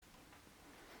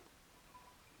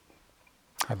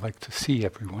I like to see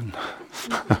everyone.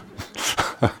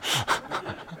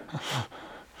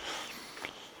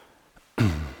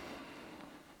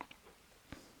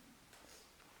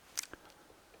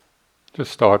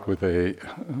 Just start with a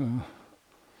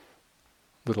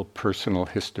little personal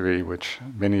history, which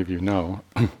many of you know.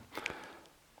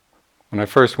 When I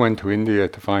first went to India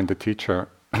to find a teacher,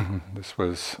 this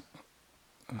was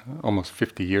almost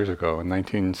 50 years ago, in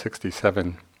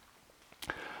 1967,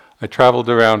 I traveled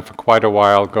around for quite a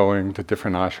while, going to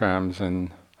different ashrams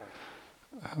and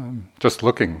just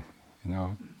looking,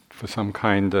 for some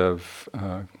kind of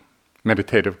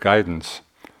meditative guidance.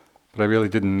 But I really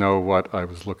didn't know what I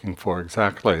was looking for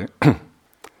exactly.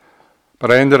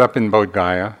 But I ended up in Bodh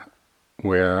Gaya,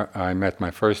 where I met my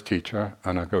first teacher,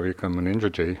 Anagarika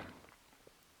Munindraji.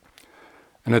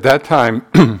 And at that time,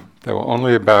 there were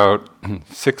only about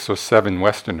 6 or 7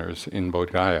 Westerners in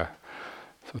Bodh Gaya.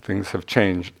 So things have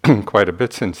changed quite a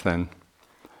bit since then.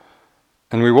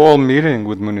 And we were all meeting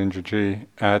with Munindraji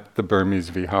at the Burmese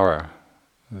Vihara,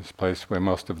 this place where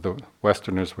most of the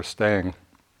Westerners were staying.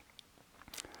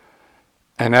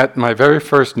 And at my very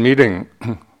first meeting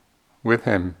with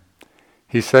him,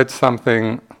 he said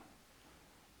something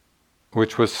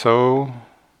which was so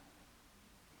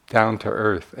down to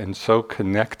earth and so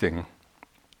connecting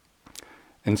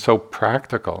and so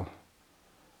practical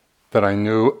that I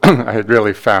knew I had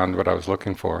really found what I was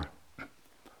looking for.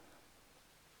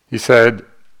 He said,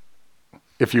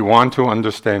 if you want to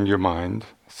understand your mind,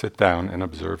 sit down and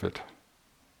observe it.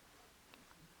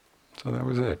 So that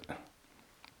was it.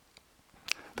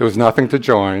 There was nothing to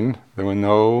join. There were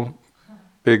no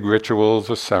big rituals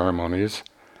or ceremonies.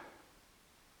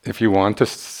 If you want to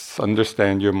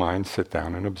understand your mind, sit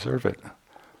down and observe it.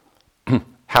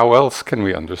 How else can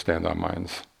we understand our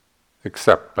minds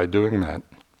except by doing that?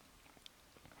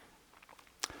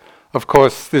 Of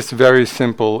course, this very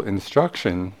simple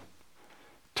instruction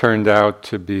turned out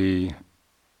to be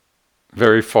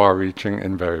very far-reaching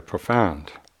and very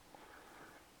profound.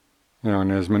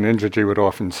 And as Munindraji would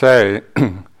often say,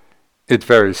 it's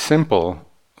very simple,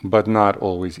 but not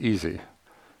always easy.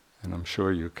 And I'm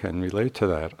sure you can relate to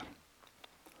that.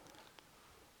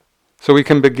 So we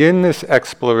can begin this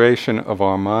exploration of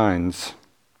our minds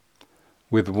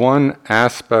with one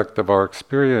aspect of our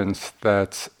experience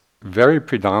that's very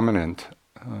predominant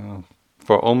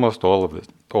for almost all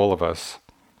of us.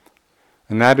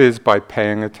 And that is by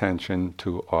paying attention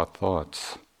to our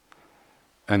thoughts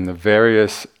and the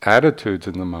various attitudes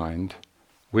in the mind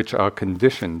which are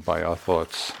conditioned by our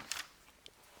thoughts.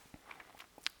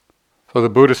 So the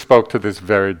Buddha spoke to this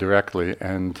very directly,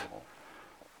 and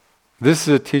this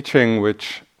is a teaching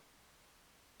which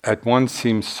at once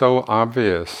seems so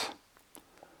obvious,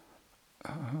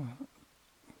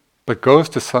 but goes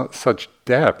to such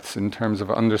depths in terms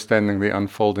of understanding the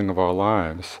unfolding of our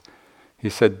lives. He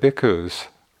said, bhikkhus,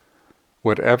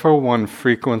 whatever one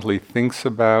frequently thinks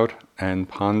about and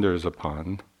ponders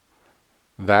upon,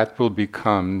 that will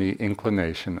become the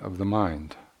inclination of the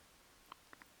mind.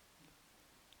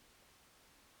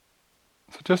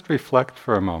 So just reflect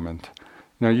for a moment.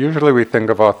 Usually we think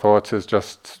of our thoughts as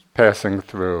just passing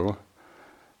through,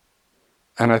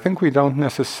 and I think we don't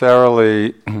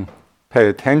necessarily pay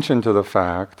attention to the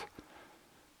fact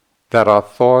that our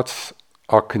thoughts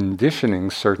are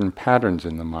conditioning certain patterns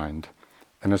in the mind,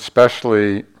 and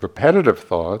especially repetitive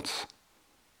thoughts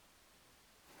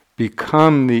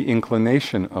become the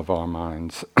inclination of our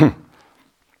minds.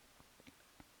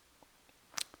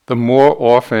 The more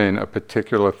often a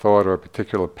particular thought or a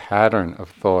particular pattern of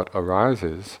thought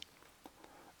arises,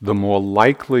 the more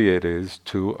likely it is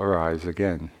to arise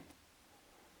again.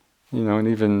 And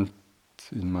even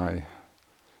in my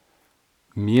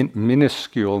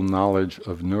minuscule knowledge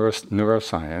of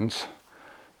neuroscience,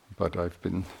 but I've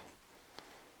been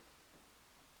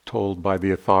told by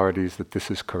the authorities that this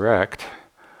is correct,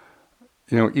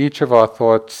 each of our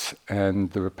thoughts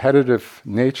and the repetitive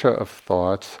nature of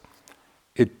thoughts,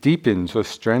 it deepens or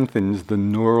strengthens the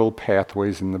neural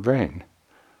pathways in the brain.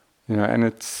 And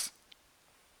it's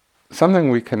something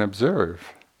we can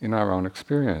observe in our own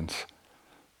experience.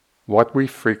 What we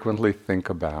frequently think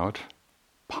about,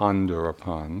 ponder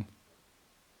upon,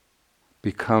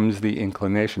 becomes the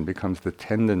inclination, becomes the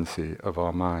tendency of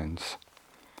our minds.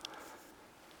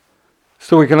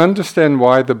 So we can understand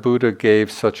why the Buddha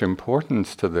gave such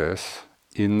importance to this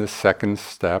in the second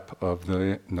step of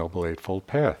the Noble Eightfold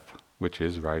Path, which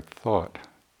is right thought.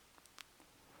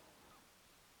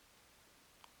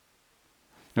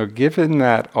 Now, given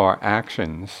that our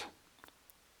actions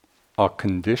are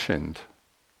conditioned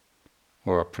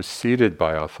or are preceded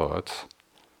by our thoughts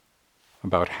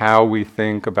about how we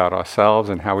think about ourselves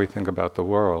and how we think about the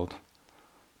world,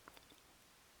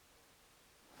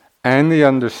 and the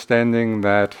understanding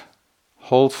that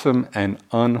wholesome and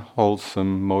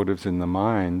unwholesome motives in the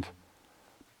mind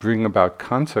bring about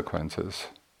consequences.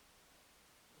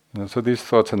 So these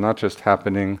thoughts are not just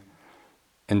happening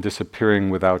and disappearing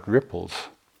without ripples.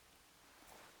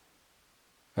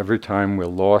 Every time we're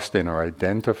lost in or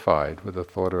identified with a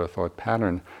thought or a thought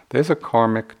pattern, there's a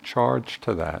karmic charge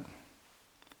to that.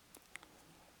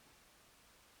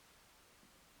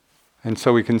 And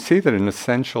so we can see that an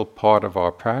essential part of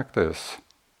our practice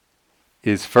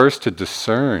is first to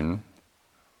discern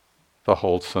the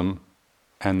wholesome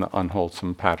and the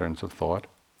unwholesome patterns of thought.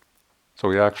 So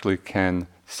we actually can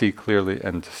see clearly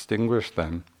and distinguish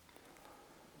them.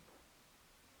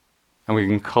 And we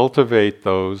can cultivate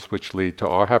those which lead to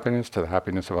our happiness, to the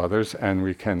happiness of others, and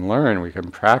we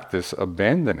can practice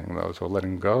abandoning those or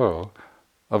letting go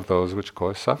of those which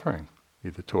cause suffering,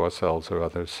 either to ourselves or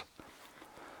others.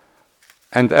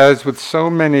 And as with so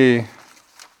many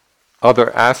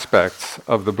other aspects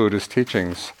of the Buddha's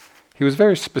teachings, he was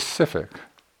very specific.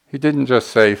 He didn't just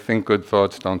say, think good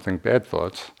thoughts, don't think bad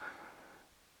thoughts,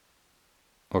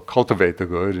 or cultivate the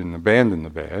good and abandon the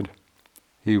bad.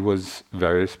 He was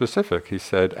very specific. He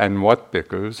said, and what,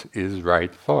 bhikkhus, is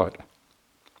right thought?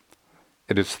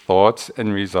 It is thoughts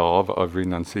and resolve of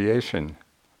renunciation,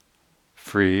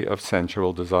 free of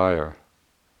sensual desire,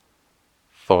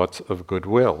 thoughts of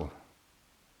goodwill,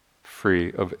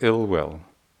 free of ill will,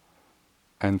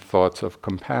 and thoughts of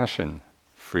compassion,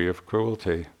 free of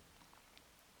cruelty.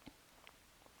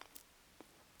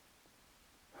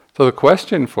 So the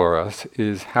question for us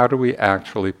is, how do we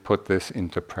actually put this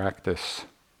into practice?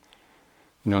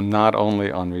 Not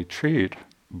only on retreat,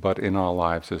 but in our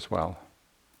lives as well.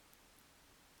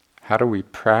 How do we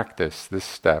practice this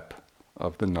step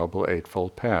of the Noble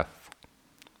Eightfold Path?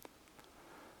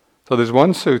 So there's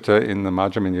one sutta in the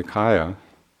Majjhima Nikaya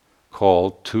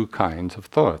called Two Kinds of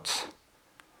Thoughts.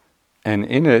 And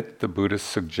in it, the Buddha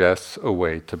suggests a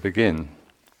way to begin.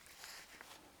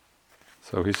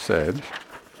 So he said,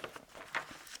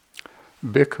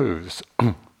 bhikkhus,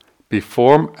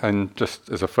 before, and just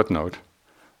as a footnote,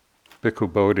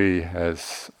 Bhikkhu Bodhi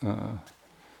has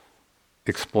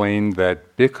explained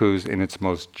that bhikkhus, in its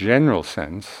most general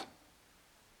sense,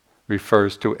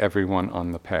 refers to everyone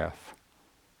on the path.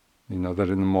 That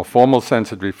in the more formal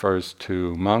sense it refers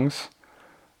to monks,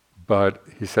 but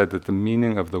he said that the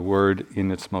meaning of the word in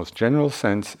its most general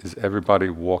sense is everybody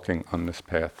walking on this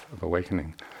path of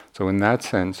awakening. So in that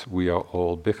sense, we are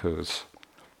all bhikkhus.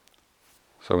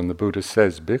 So when the Buddha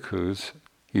says bhikkhus,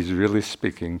 he's really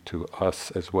speaking to us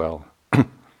as well.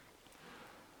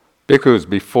 Bhikkhus,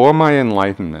 before my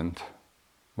enlightenment,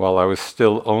 while I was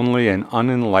still only an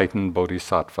unenlightened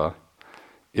bodhisattva,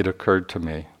 it occurred to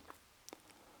me,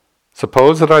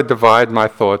 suppose that I divide my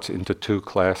thoughts into two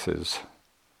classes.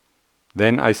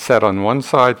 Then I set on one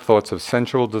side thoughts of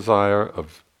sensual desire,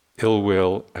 of ill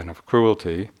will, and of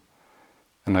cruelty,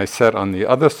 and I set on the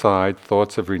other side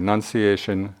thoughts of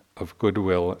renunciation, of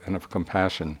goodwill, and of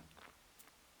compassion.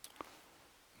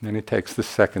 And then he takes the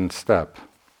second step.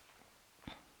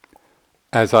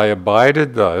 As I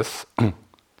abided thus,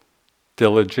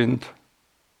 diligent,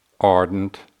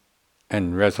 ardent,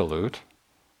 and resolute,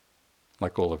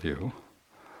 like all of you,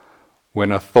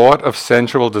 when a thought of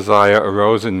sensual desire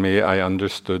arose in me, I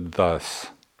understood thus.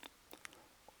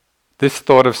 This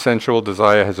thought of sensual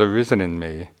desire has arisen in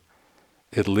me.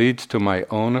 It leads to my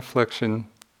own affliction,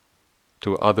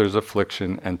 to others'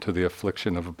 affliction, and to the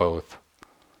affliction of both.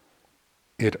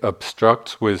 It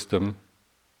obstructs wisdom,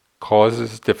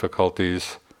 causes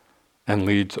difficulties, and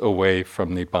leads away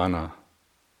from nibbana.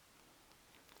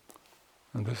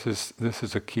 And this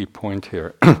is a key point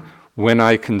here. When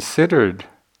I considered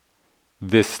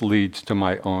this leads to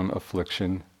my own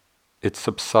affliction, it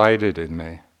subsided in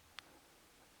me.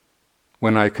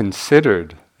 When I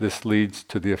considered this leads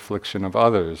to the affliction of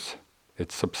others,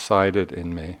 it subsided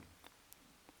in me.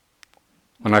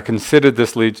 When I considered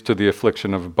this leads to the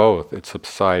affliction of both, it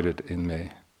subsided in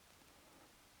me.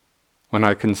 When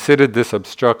I considered this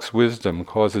obstructs wisdom,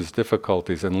 causes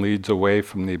difficulties, and leads away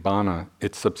from nibbana,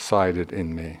 it subsided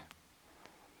in me.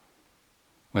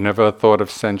 Whenever a thought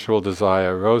of sensual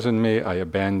desire arose in me, I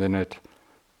abandoned it,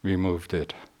 removed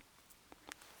it.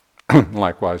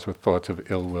 Likewise with thoughts of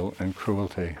ill will and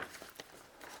cruelty.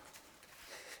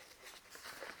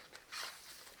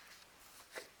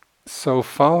 So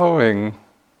following,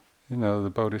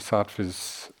 the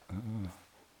Bodhisattva's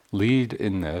lead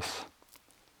in this,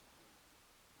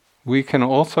 we can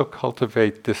also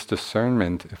cultivate this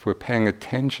discernment if we're paying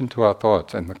attention to our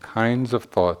thoughts and the kinds of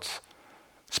thoughts,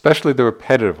 especially the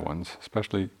repetitive ones,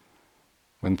 especially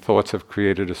when thoughts have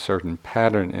created a certain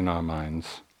pattern in our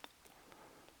minds.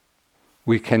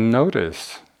 we can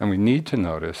notice, and we need to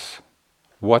notice,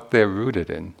 what they're rooted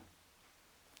in.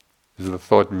 Is the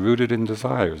thought rooted in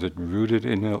desire? Is it rooted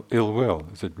in ill will?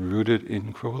 Is it rooted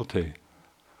in cruelty?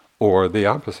 Or the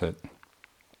opposite?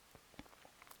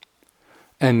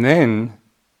 And then,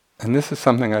 and this is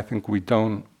something I think we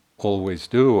don't always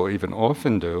do or even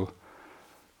often do,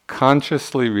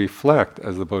 consciously reflect,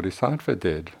 as the Bodhisattva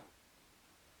did,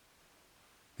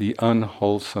 the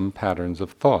unwholesome patterns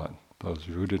of thought, those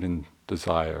rooted in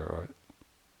desire or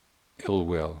ill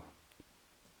will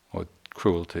or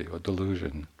cruelty or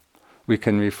delusion. We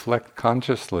can reflect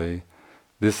consciously,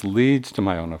 this leads to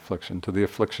my own affliction, to the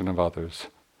affliction of others,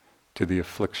 to the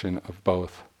affliction of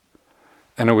both.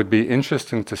 And it would be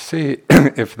interesting to see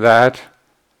if that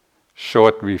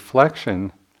short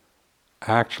reflection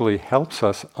actually helps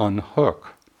us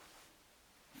unhook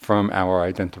from our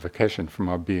identification, from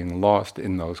our being lost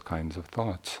in those kinds of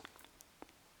thoughts.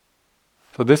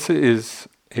 So this is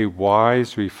a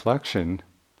wise reflection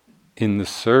in the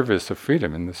service of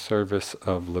freedom, in the service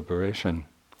of liberation.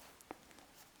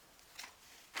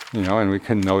 And we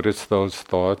can notice those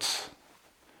thoughts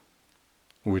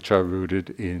which are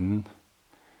rooted in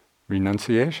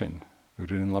renunciation,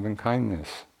 rooted in loving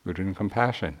kindness, rooted in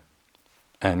compassion,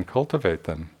 and cultivate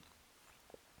them.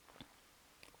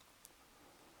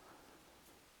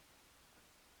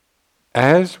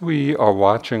 As we are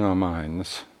watching our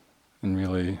minds and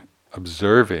really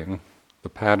observing the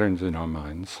patterns in our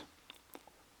minds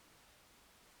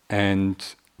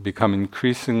and become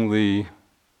increasingly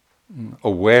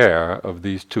aware of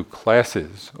these two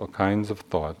classes or kinds of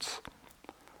thoughts,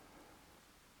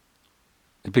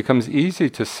 it becomes easy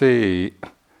to see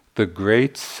the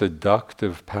great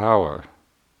seductive power,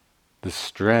 the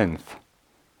strength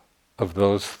of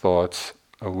those thoughts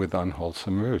with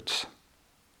unwholesome roots.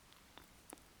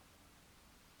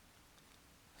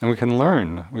 And we can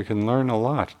learn a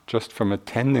lot just from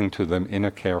attending to them in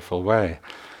a careful way.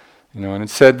 And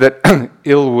it's said that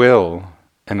ill will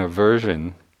and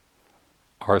aversion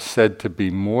are said to be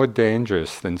more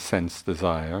dangerous than sense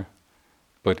desire,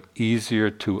 but easier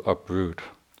to uproot.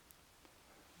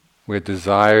 Where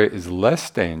desire is less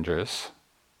dangerous,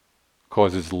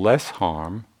 causes less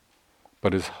harm,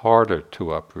 but is harder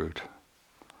to uproot.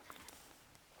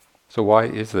 So why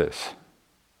is this?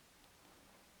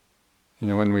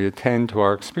 When we attend to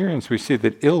our experience, we see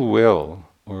that ill will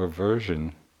or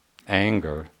aversion,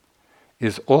 anger,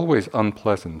 is always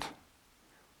unpleasant.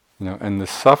 And the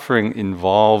suffering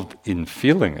involved in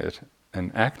feeling it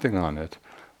and acting on it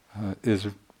is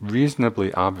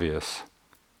reasonably obvious.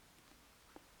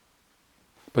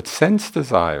 But sense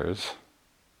desires,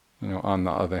 on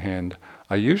the other hand,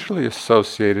 are usually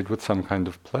associated with some kind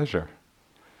of pleasure.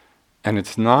 And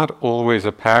it's not always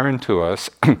apparent to us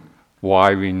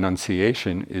why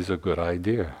renunciation is a good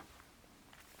idea.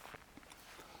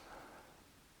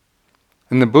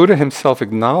 And the Buddha himself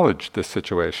acknowledged this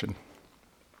situation.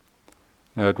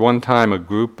 Now, at one time, a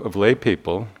group of lay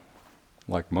people,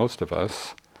 like most of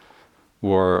us,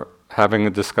 were having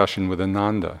a discussion with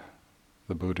Ananda,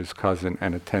 the Buddha's cousin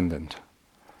and attendant.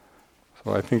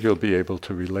 So I think you'll be able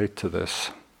to relate to this,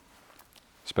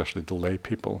 especially the lay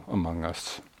people among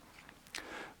us.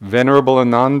 Venerable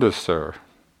Ananda, sir,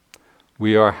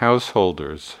 we are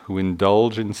householders who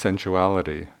indulge in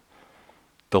sensuality,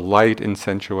 delight in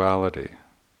sensuality,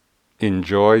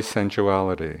 enjoy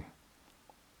sensuality,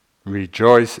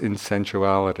 rejoice in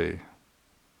sensuality.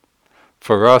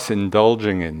 For us,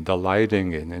 indulging in,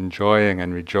 delighting in, enjoying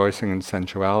and rejoicing in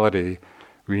sensuality,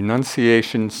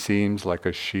 renunciation seems like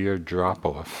a sheer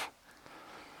drop-off.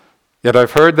 Yet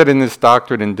I've heard that in this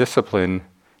doctrine and discipline,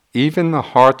 even the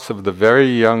hearts of the very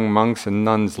young monks and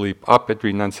nuns leap up at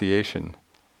renunciation,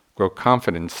 grow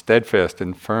confident, steadfast,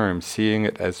 and firm, seeing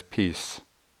it as peace.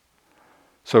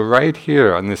 So right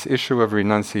here on this issue of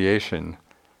renunciation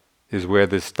is where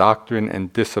this doctrine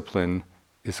and discipline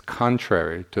is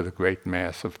contrary to the great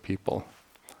mass of people.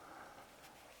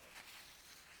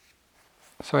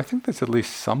 So I think there's at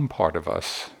least some part of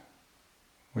us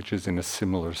which is in a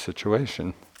similar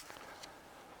situation.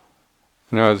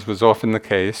 As was often the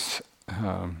case,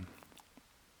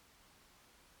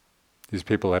 these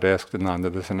people had asked Ananda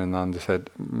this, and Ananda said,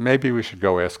 maybe we should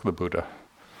go ask the Buddha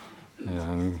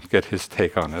and get his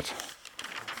take on it.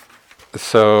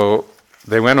 So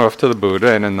they went off to the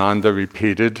Buddha, and Ananda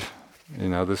repeated,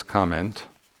 this comment.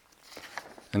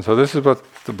 And so this is what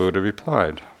the Buddha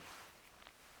replied.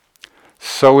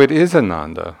 So it is,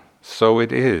 Ananda, so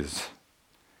it is.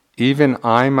 Even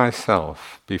I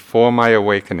myself, before my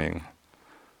awakening,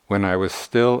 when I was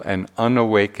still an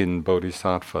unawakened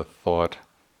bodhisattva, thought,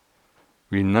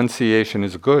 renunciation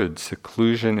is good,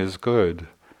 seclusion is good,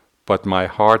 but my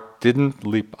heart didn't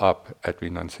leap up at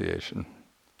renunciation,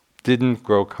 didn't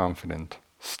grow confident,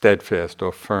 steadfast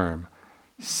or firm,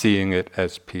 seeing it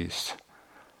as peace.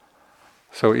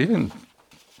 So even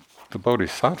the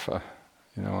Bodhisattva,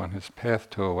 on his path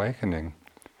to awakening,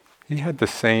 he had the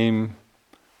same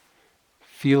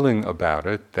feeling about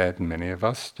it that many of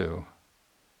us do.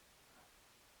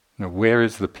 Where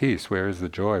is the peace? Where is the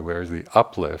joy? Where is the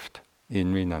uplift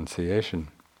in renunciation?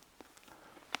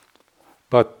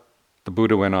 But the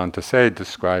Buddha went on to say,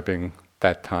 describing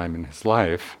that time in his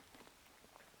life,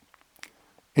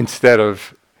 instead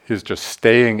of his just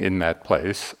staying in that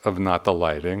place of not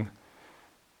delighting,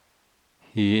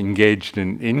 he engaged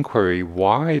in inquiry,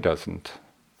 why doesn't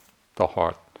the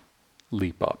heart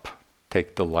leap up,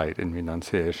 take delight in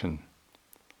renunciation?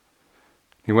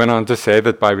 He went on to say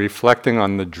that by reflecting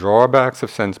on the drawbacks of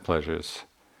sense pleasures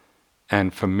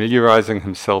and familiarizing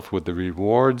himself with the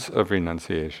rewards of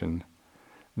renunciation,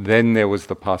 then there was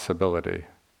the possibility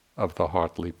of the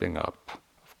heart leaping up,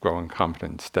 of growing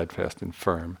confident, steadfast and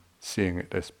firm, seeing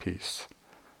it as peace.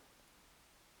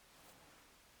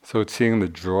 So it's seeing the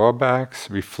drawbacks,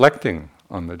 reflecting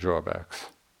on the drawbacks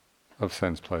of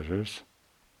sense pleasures,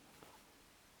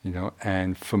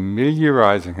 and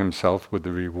familiarizing himself with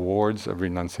the rewards of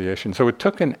renunciation. So it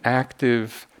took an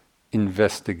active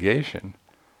investigation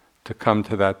to come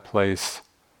to that place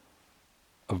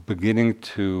of beginning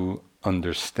to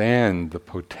understand the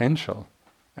potential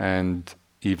and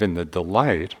even the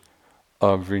delight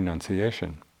of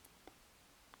renunciation.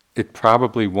 It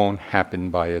probably won't happen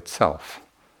by itself.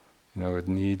 It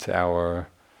needs our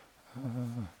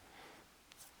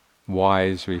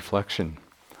wise reflection.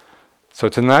 So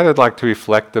tonight I'd like to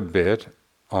reflect a bit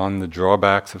on the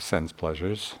drawbacks of sense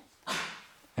pleasures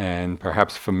and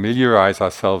perhaps familiarize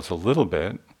ourselves a little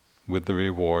bit with the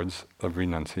rewards of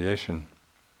renunciation.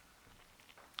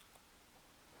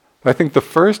 I think the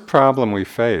first problem we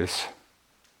face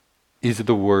is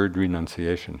the word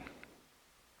renunciation,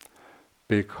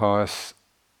 because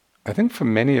I think for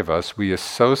many of us, we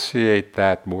associate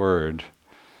that word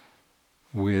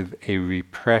with a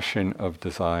repression of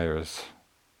desires,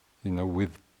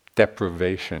 with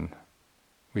deprivation.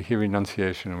 We hear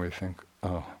renunciation and we think,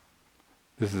 oh,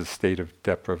 this is a state of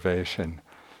deprivation,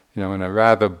 in a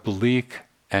rather bleak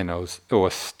and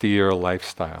austere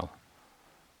lifestyle.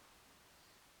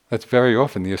 That's very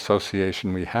often the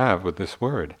association we have with this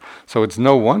word. So it's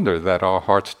no wonder that our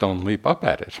hearts don't leap up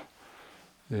at it.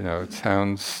 It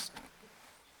sounds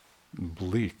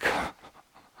bleak.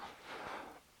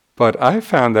 But I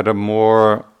found that a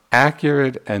more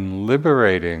accurate and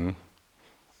liberating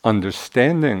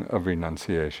understanding of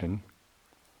renunciation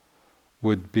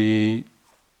would be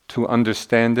to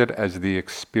understand it as the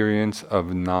experience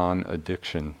of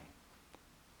non-addiction.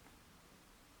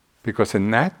 Because in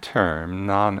that term,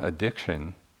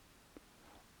 non-addiction,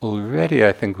 already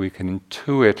I think we can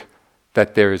intuit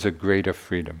that there is a greater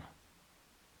freedom.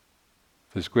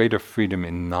 There's greater freedom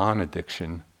in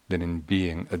non-addiction than in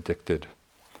being addicted.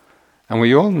 And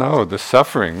we all know the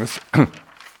sufferings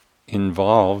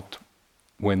involved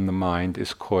when the mind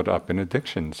is caught up in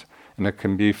addictions. And it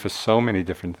can be for so many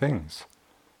different things.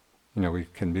 We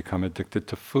can become addicted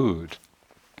to food,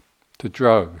 to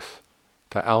drugs,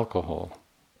 to alcohol,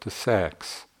 to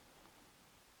sex,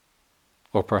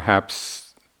 or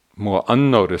perhaps more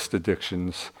unnoticed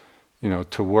addictions,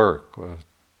 to work, or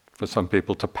for some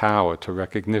people to power, to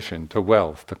recognition, to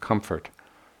wealth, to comfort.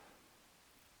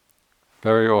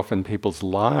 Very often people's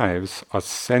lives are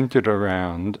centered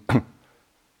around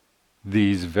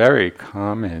these very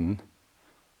common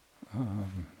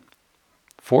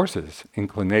forces,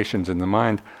 inclinations in the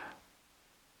mind,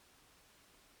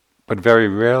 but very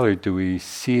rarely do we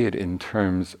see it in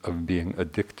terms of being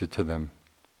addicted to them.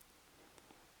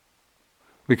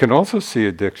 We can also see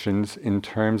addictions in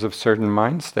terms of certain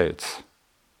mind states.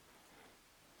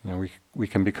 We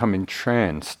can become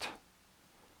entranced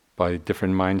by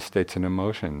different mind states and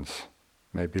emotions,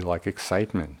 maybe like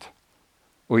excitement,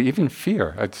 or even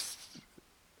fear. It's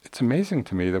amazing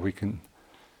to me that we can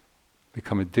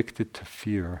become addicted to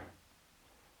fear.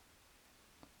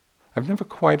 I've never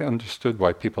quite understood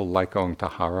why people like going to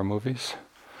horror movies.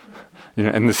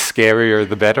 And the scarier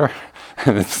the better.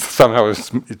 And somehow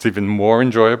it's even more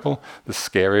enjoyable, the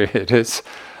scarier it is.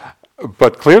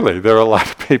 But clearly there are a lot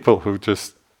of people who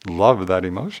just love that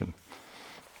emotion.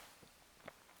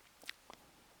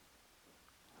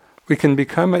 We can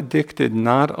become addicted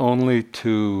not only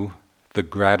to the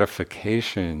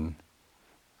gratification,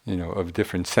 of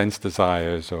different sense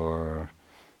desires, or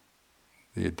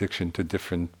the addiction to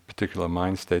different particular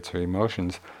mind states or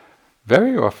emotions.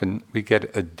 Very often we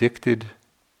get addicted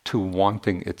to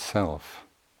wanting itself.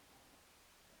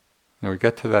 We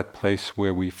get to that place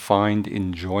where we find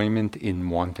enjoyment in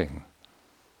wanting.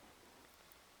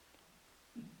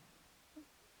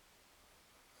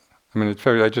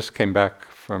 I just came back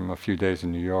from a few days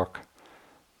in New York,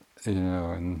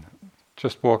 and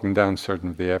just walking down certain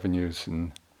of the avenues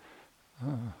and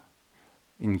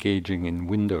engaging in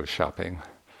window shopping,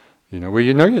 where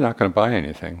you're not going to buy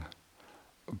anything,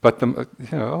 but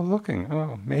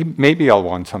maybe I'll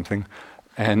want something,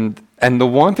 and the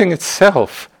wanting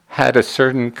itself had a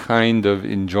certain kind of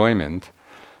enjoyment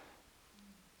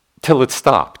till it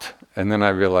stopped, and then I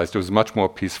realized it was much more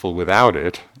peaceful without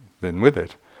it than with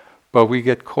it. But we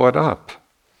get caught up.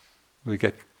 We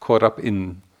get caught up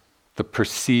in the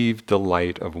perceived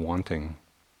delight of wanting.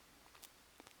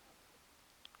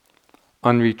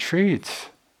 On retreats,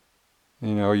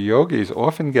 yogis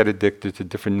often get addicted to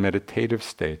different meditative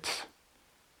states.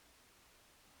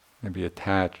 Maybe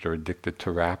attached or addicted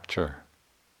to rapture,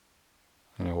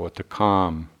 or to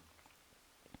calm.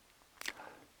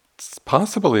 It's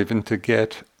possible even to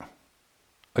get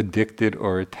addicted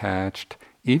or attached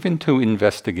even to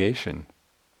investigation,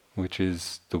 which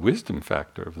is the wisdom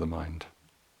factor of the mind.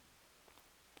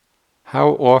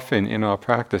 How often in our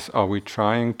practice are we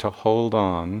trying to hold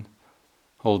on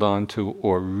to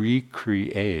or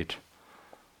recreate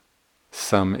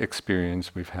some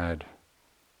experience we've had?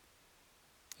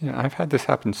 I've had this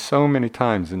happen so many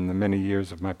times in the many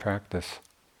years of my practice.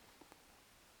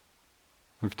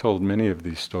 We've told many of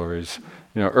these stories.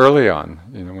 Early on,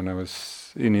 when I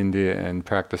was in India and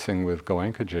practicing with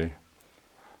Goenkaji,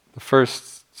 the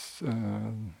first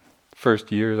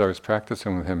years I was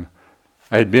practicing with him,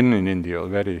 I had been in India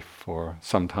already for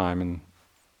some time, and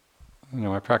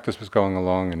my practice was going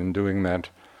along, and in doing that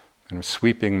kind of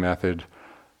sweeping method,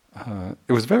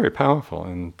 it was very powerful,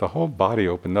 and the whole body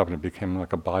opened up and it became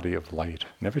like a body of light.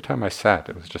 And every time I sat,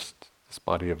 it was just this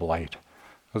body of light.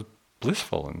 It was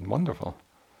blissful and wonderful.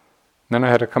 Then I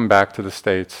had to come back to the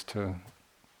States to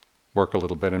work a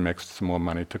little bit and make some more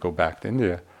money to go back to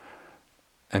India.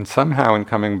 And somehow in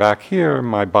coming back here,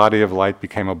 my body of light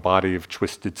became a body of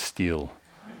twisted steel.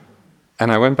 And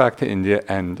I went back to India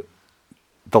and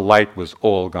the light was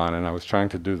all gone, and I was trying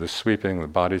to do the sweeping, the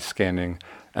body scanning,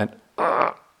 and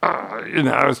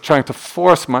I was trying to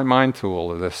force my mind to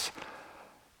all of this.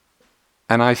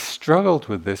 And I struggled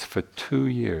with this for 2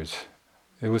 years.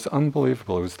 It was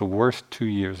unbelievable. It was the worst 2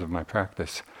 years of my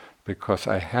practice because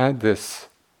I had this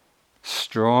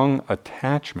strong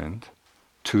attachment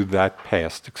to that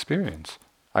past experience.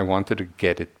 I wanted to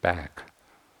get it back.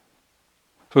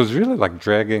 So it was really like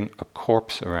dragging a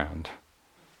corpse around.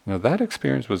 That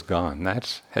experience was gone.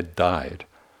 That had died.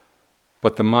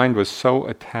 But the mind was so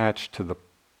attached to the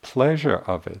pleasure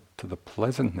of it, to the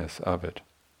pleasantness of it.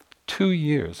 2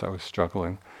 years I was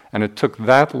struggling, and it took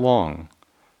that long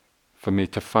for me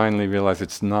to finally realize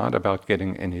it's not about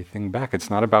getting anything back. It's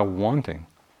not about wanting.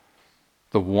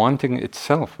 The wanting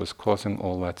itself was causing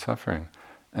all that suffering.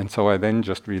 And so I then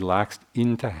just relaxed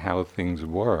into how things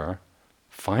were.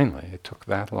 Finally, it took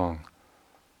that long.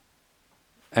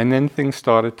 And then things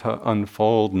started to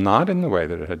unfold, not in the way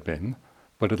that it had been,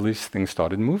 but at least things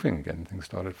started moving again, things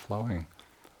started flowing.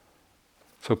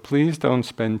 So please don't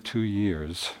spend 2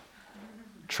 years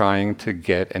trying to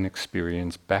get an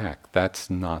experience back. That's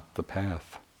not the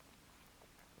path.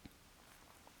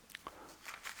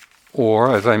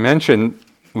 Or, as I mentioned,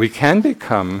 we can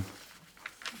become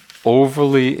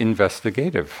overly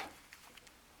investigative,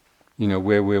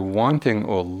 where we're wanting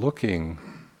or looking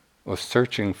or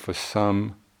searching for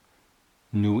some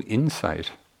new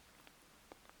insight.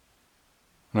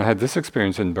 And I had this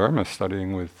experience in Burma,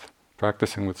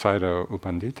 practicing with Sayadaw U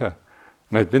Pandita.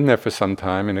 And I'd been there for some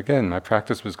time, and again, my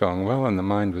practice was going well, and the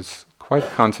mind was quite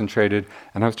concentrated,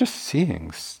 and I was just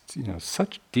seeing,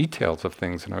 such details of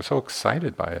things, and I was so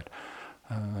excited by it.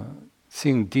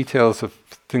 Seeing details of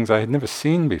things I had never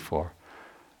seen before.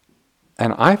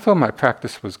 And I thought my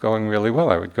practice was going really well.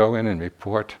 I would go in and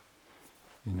report,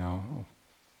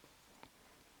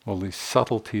 all these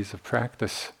subtleties of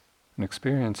practice and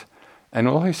experience. And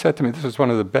all he said to me, this was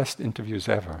one of the best interviews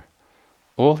ever,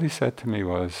 all he said to me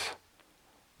was,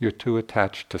 "You're too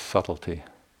attached to subtlety."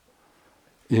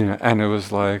 And it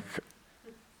was like,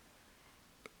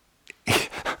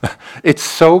 it's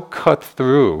so cut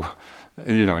through,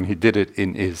 and he did it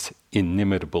in his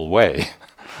inimitable way.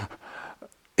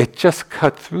 It just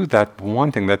cut through that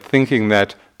wanting, that thinking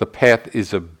that the path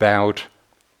is about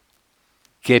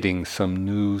getting some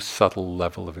new subtle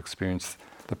level of experience.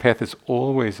 The path is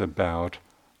always about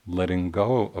letting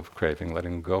go of craving,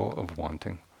 letting go of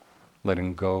wanting,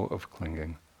 letting go of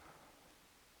clinging.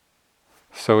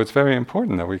 So it's very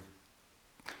important that we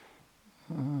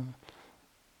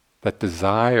that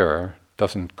desire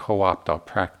doesn't co-opt our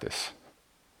practice.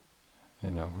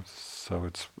 So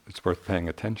it's worth paying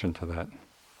attention to that.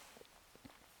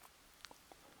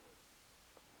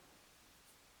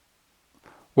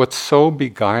 What's so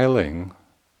beguiling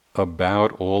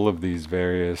about all of these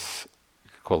various,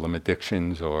 call them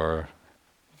addictions or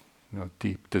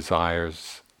deep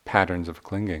desires, patterns of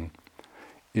clinging,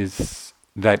 is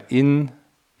that in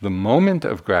the moment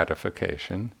of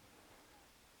gratification,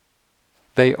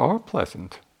 they are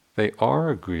pleasant, they are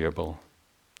agreeable.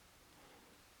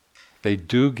 They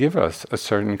do give us a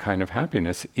certain kind of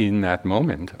happiness in that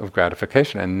moment of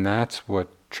gratification, and that's what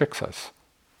tricks us.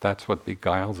 That's what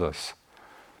beguiles us.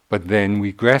 But then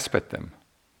we grasp at them.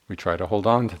 We try to hold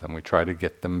on to them. We try to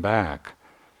get them back.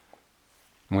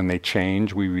 When they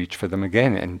change, we reach for them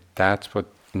again, and that's what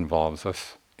involves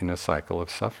us in a cycle of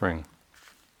suffering.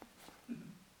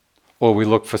 Or we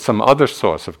look for some other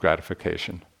source of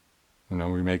gratification.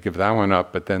 We may give that one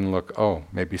up, but then look,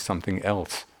 maybe something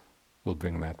else will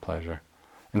bring that pleasure.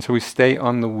 And so we stay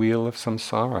on the wheel of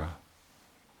samsara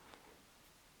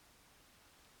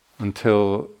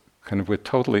until kind of we're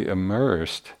totally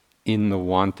immersed in the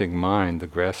wanting mind, the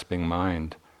grasping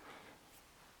mind.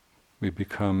 We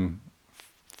become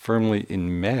firmly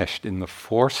enmeshed in the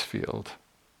force field,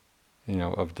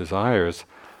 of desires,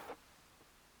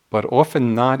 but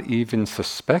often not even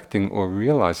suspecting or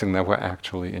realizing that we're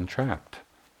actually entrapped.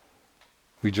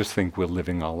 We just think we're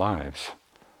living our lives.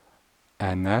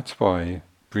 And that's why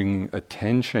bringing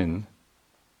attention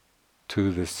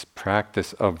to this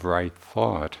practice of right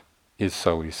thought is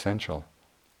so essential.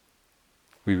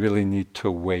 We really need to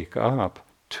wake up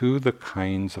to the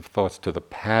kinds of thoughts, to the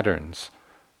patterns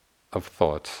of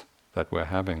thoughts that we're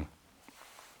having.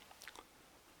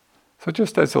 So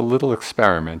just as a little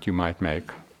experiment you might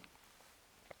make,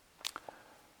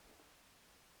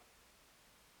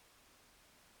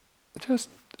 just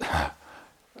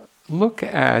look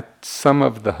at some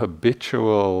of the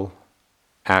habitual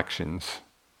actions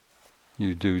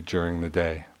you do during the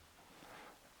day.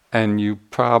 And you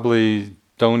probably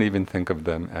don't even think of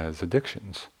them as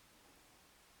addictions.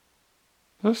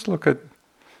 Just look at,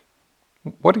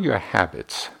 what are your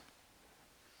habits?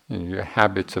 Your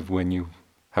habits of when you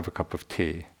have a cup of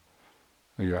tea,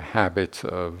 or your habits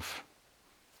of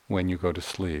when you go to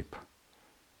sleep,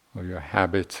 or your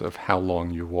habits of how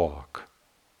long you walk.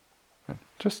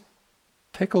 Just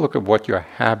take a look at what your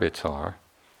habits are,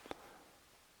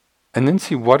 and then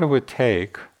see what it would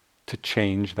take to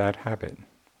change that habit.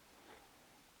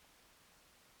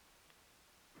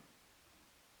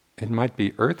 It might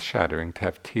be earth-shattering to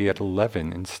have tea at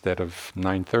 11 instead of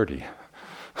 9:30,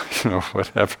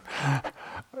 whatever.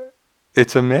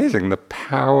 It's amazing. The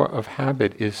power of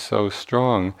habit is so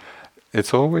strong.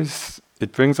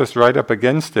 It brings us right up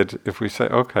against it if we say,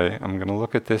 okay, I'm going to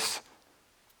look at this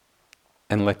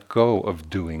and let go of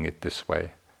doing it this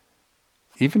way.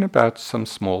 Even about some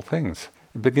small things.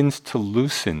 It begins to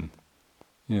loosen,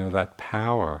 that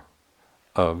power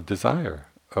of desire,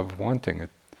 of wanting. It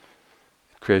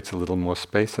creates a little more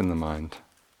space in the mind.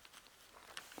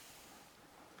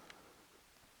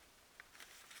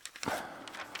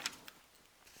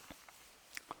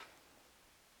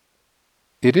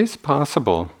 It is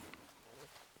possible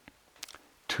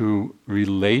to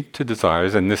relate to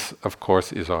desires, and this, of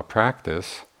course, is our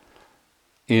practice,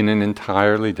 in an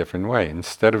entirely different way.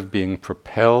 Instead of being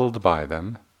propelled by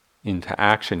them into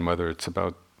action, whether it's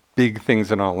about big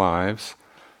things in our lives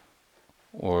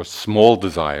or small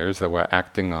desires that we're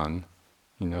acting on,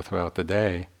 throughout the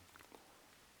day,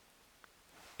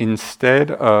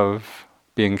 instead of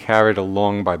being carried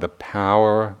along by the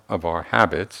power of our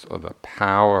habits or the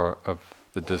power of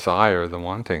the desire, the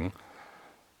wanting,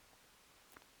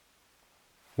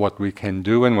 what we can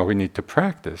do and what we need to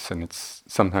practice, and it's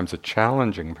sometimes a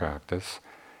challenging practice,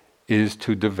 is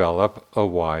to develop a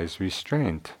wise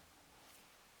restraint,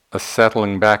 a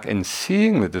settling back and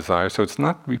seeing the desire, so it's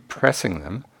not repressing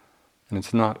them and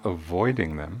it's not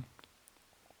avoiding them.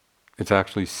 It's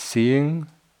actually seeing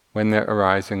when they're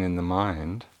arising in the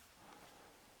mind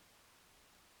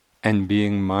and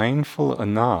being mindful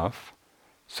enough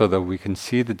so that we can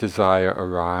see the desire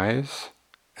arise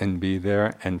and be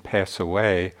there and pass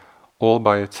away all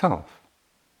by itself.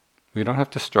 We don't have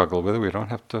to struggle with it, we don't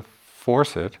have to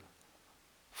force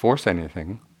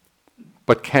anything,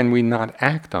 but can we not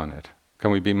act on it?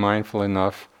 Can we be mindful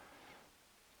enough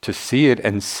to see it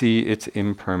and see its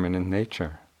impermanent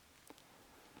nature?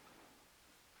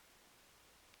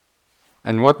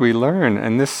 And what we learn,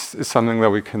 and this is something that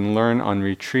we can learn on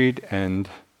retreat and,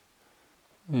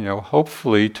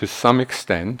 hopefully to some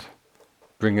extent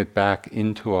bring it back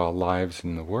into our lives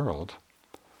in the world.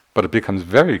 But it becomes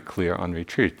very clear on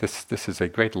retreat. This is a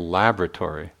great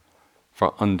laboratory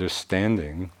for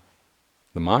understanding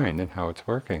the mind and how it's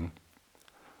working.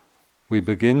 We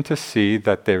begin to see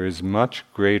that there is much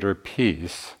greater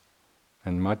peace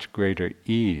and much greater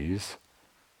ease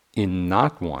in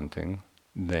not wanting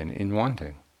than in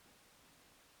wanting.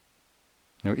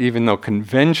 Even though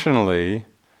conventionally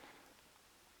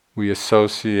we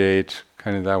associate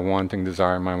kind of that wanting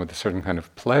desire mind with a certain kind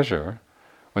of pleasure,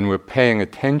 when we're paying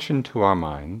attention to our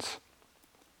minds,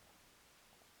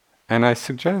 and I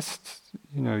suggest,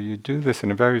 you do this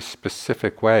in a very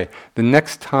specific way. The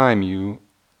next time you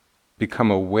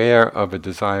become aware of a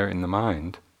desire in the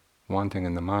mind, wanting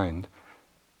in the mind,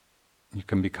 you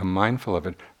can become mindful of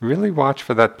it. Really watch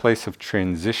for that place of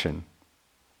transition.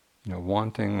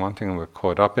 Wanting, and we're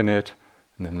caught up in it,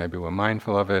 and then maybe we're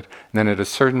mindful of it, and then at a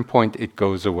certain point it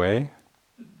goes away.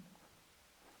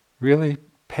 Really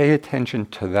pay attention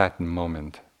to that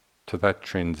moment, to that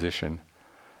transition.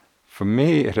 For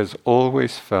me, it has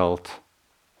always felt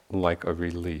like a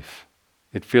relief.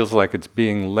 It feels like it's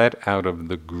being let out of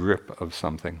the grip of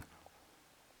something.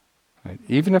 Right?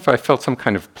 Even if I felt some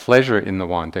kind of pleasure in the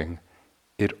wanting,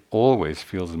 it always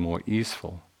feels more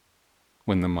easeful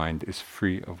when the mind is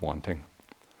free of wanting.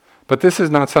 But this is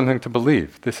not something to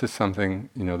believe. This is something,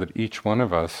 that each one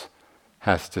of us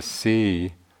has to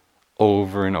see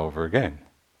over and over again.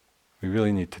 We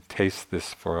really need to taste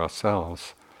this for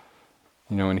ourselves.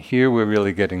 And here we're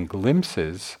really getting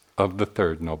glimpses of the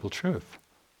third noble truth.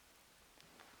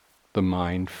 The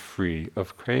mind free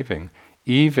of craving,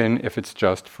 even if it's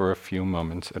just for a few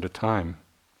moments at a time.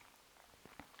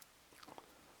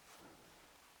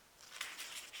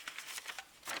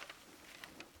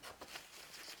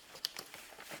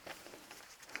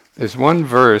 There's one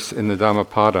verse in the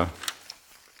Dhammapada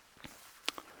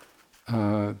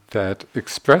that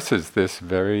expresses this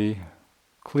very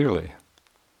clearly.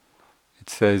 It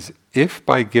says, if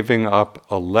by giving up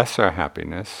a lesser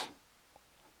happiness,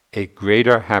 a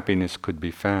greater happiness could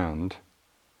be found,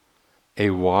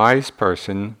 a wise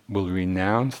person will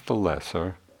renounce the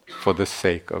lesser for the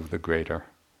sake of the greater.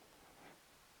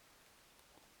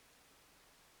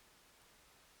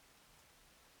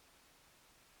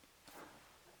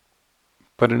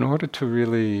 But in order to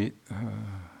really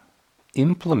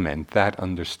implement that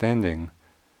understanding,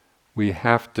 we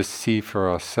have to see for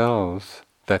ourselves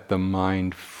that the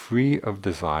mind free of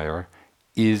desire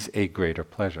is a greater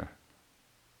pleasure.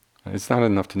 It's not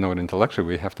enough to know it intellectually,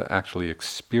 we have to actually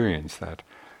experience that.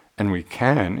 And we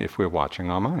can if we're watching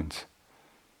our minds.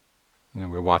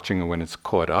 We're watching it when it's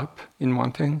caught up in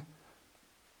wanting,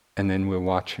 and then we're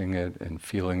watching it and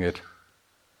feeling it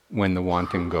when the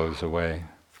wanting goes away.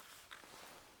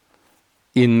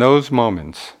 In those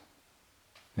moments,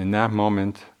 in that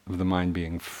moment of the mind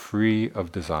being free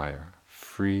of desire,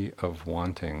 free of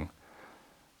wanting,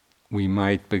 we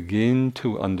might begin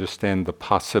to understand the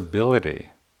possibility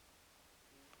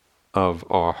of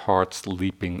our hearts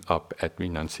leaping up at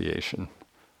renunciation,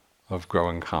 of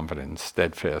growing confident,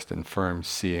 steadfast and firm,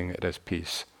 seeing it as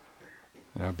peace.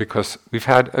 Because we've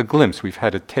had a glimpse, we've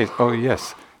had a taste, oh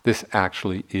yes, this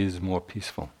actually is more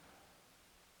peaceful.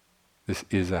 This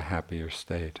is a happier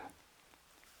state.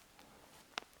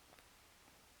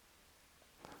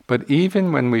 But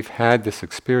even when we've had this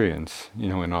experience,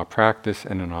 in our practice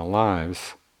and in our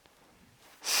lives,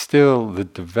 still the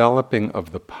developing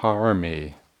of the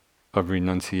parami of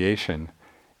renunciation,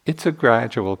 it's a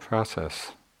gradual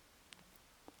process.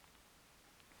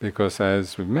 Because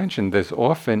as we've mentioned, there's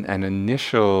often an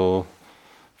initial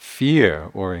fear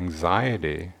or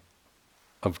anxiety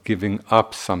of giving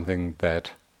up something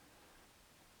that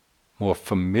more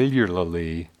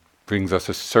familiarly brings us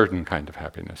a certain kind of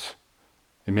happiness.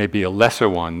 It may be a lesser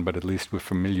one, but at least we're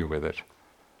familiar with it.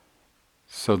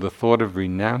 So the thought of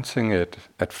renouncing it,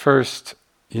 at first,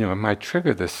 it might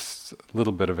trigger this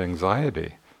little bit of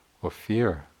anxiety or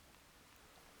fear.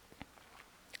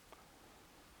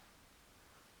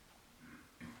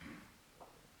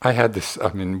 I had this,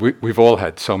 we've all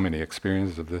had so many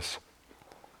experiences of this.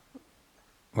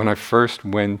 When I first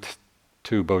went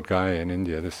to Bodh Gaya in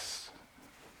India,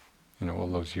 all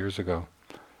those years ago,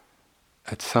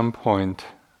 at some point,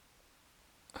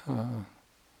 it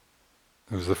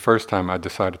was the first time I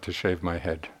decided to shave my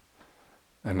head.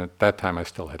 And at that time I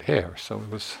still had hair, so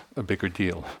it was a bigger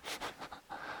deal.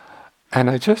 And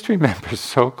I just remember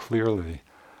so clearly,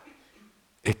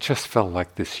 it just felt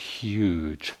like this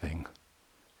huge thing.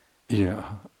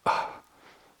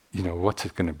 What's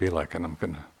it going to be like? And I'm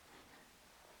going to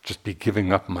just be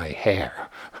giving up my hair.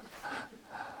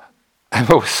 And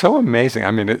it was so amazing.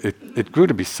 It grew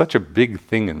to be such a big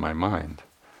thing in my mind.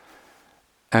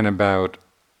 And about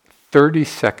 30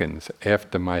 seconds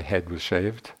after my head was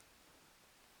shaved,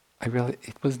 I realized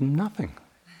it was nothing.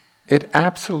 It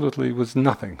absolutely was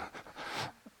nothing.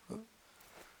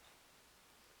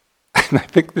 And I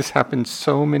think this happens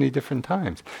so many different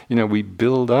times. We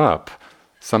build up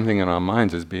something in our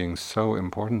minds as being so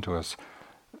important to us,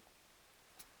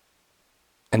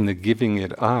 and the giving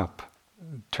it up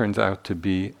turns out to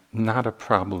be not a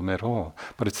problem at all.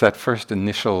 But it's that first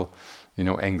initial,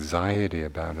 anxiety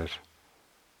about it.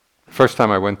 First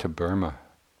time I went to Burma,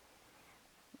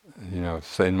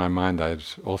 so in my mind I'd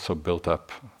also built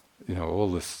up,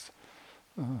 all this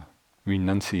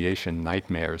renunciation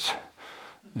nightmares,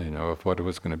 of what it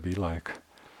was going to be like.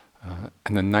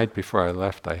 And the night before I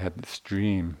left, I had this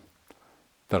dream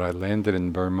that I landed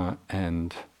in Burma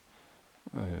and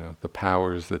the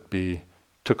powers that be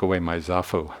took away my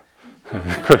zafu.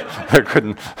 I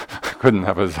couldn't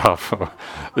have a zafu.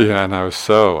 And I was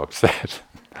so upset.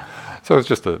 So it was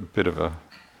just a bit of a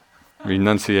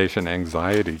renunciation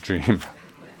anxiety dream.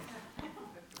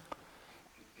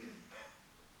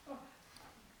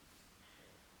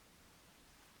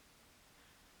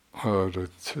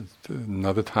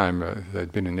 Another time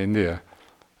I'd been in India,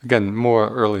 again more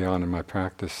early on in my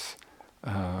practice,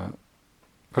 but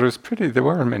it was there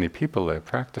weren't many people there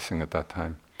practicing at that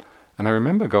time. And I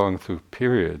remember going through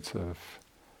periods of,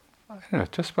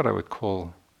 just what I would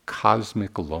call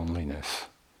cosmic loneliness.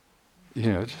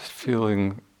 Just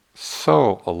feeling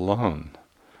so alone.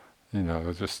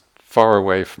 Just far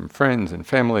away from friends and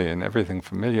family and everything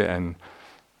familiar, and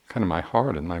kind of my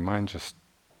heart and my mind just,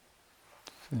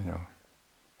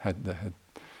 had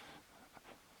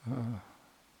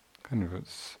kind of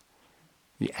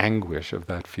the anguish of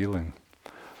that feeling.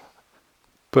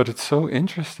 But it's so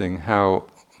interesting how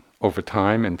over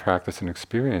time and practice and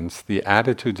experience, the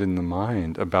attitudes in the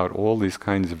mind about all these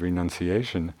kinds of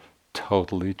renunciation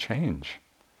totally change.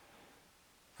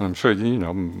 And I'm sure,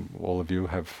 all of you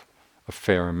have a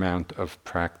fair amount of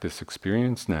practice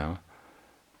experience now.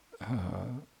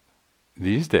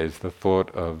 These days, the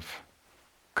thought of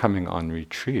coming on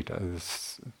retreat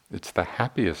it's the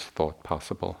happiest thought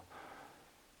possible.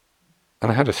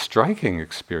 And I had a striking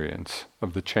experience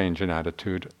of the change in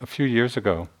attitude a few years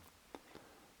ago.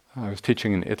 I was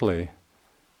teaching in Italy,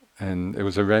 and it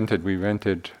was we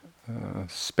rented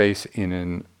space in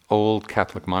an old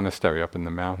Catholic monastery up in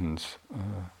the mountains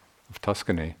of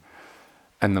Tuscany.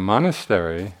 And the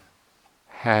monastery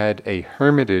had a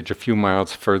hermitage a few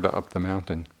miles further up the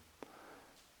mountain.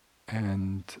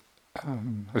 And I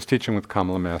was teaching with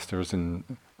Kamala masters,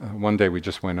 and one day we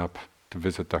just went up to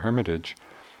visit the hermitage.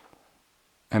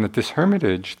 And at this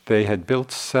hermitage, they had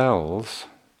built cells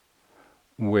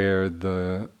where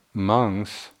the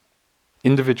monks,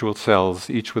 individual cells,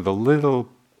 each with a little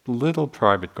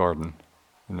private garden,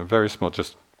 very small,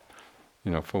 just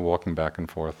for walking back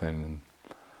and forth in.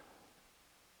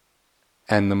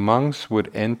 And the monks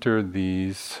would enter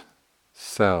these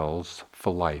cells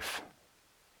for life.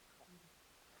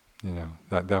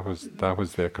 That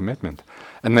was their commitment.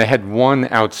 And they had one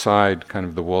outside, kind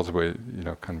of the walls where,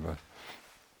 kind of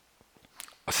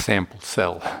a sample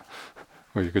cell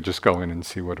where you could just go in and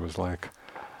see what it was like.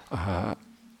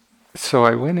 So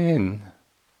I went in,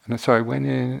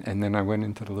 and then I went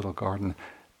into the little garden,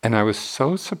 and I was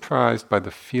so surprised by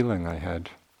the feeling I had,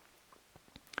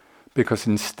 because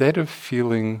instead of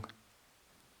feeling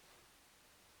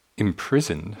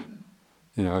imprisoned,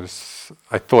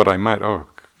 I thought I might,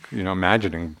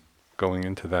 imagining going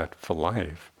into that for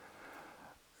life,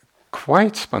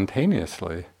 quite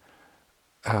spontaneously,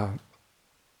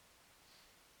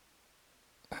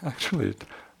 actually,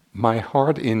 my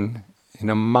heart in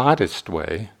a modest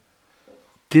way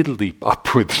did leap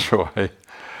up with joy.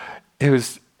 It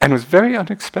was very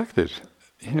unexpected,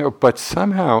 but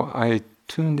somehow I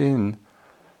tuned in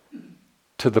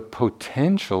to the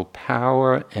potential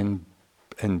power and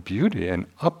beauty and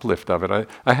uplift of it.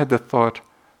 I had the thought,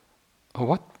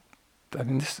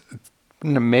 this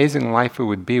an amazing life it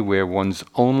would be where one's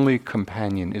only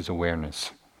companion is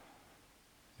awareness.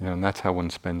 And that's how one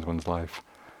spends one's life.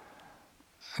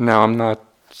 Now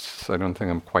I don't think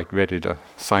I'm quite ready to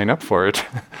sign up for it,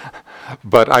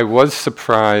 but I was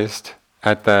surprised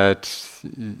at that,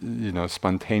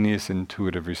 spontaneous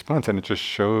intuitive response, and it just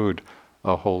showed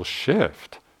a whole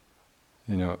shift,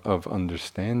 of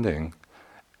understanding,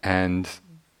 and,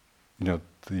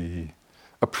 the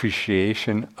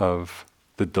appreciation of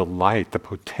the delight, the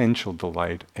potential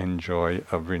delight and joy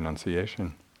of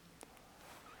renunciation.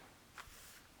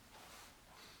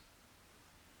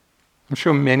 I'm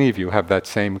sure many of you have that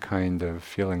same kind of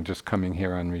feeling just coming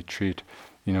here on retreat,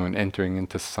 and entering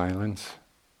into silence.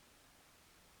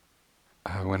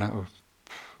 When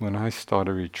when I start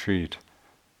a retreat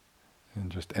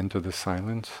and just enter the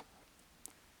silence,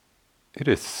 it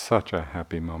is such a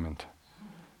happy moment.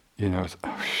 It's,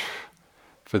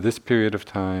 for this period of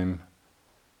time,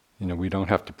 we don't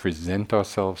have to present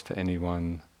ourselves to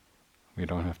anyone. We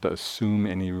don't have to assume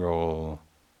any role.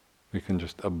 We can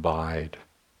just abide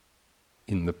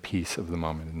in the peace of the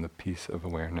moment, in the peace of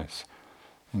awareness.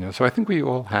 So I think we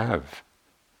all have,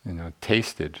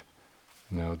 tasted,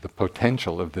 the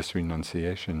potential of this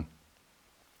renunciation.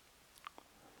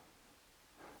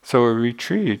 So a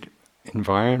retreat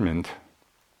environment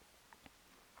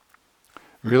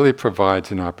really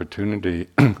provides an opportunity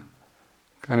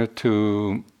kind of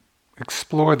to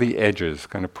explore the edges,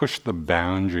 kind of push the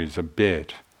boundaries a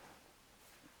bit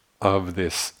of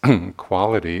this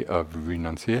quality of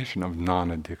renunciation, of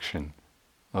non-addiction,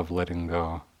 of letting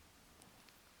go.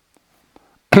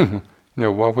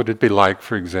 What would it be like,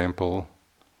 for example,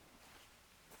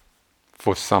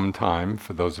 for some time,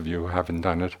 for those of you who haven't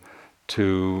done it,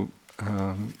 to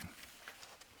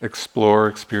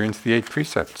experience the 8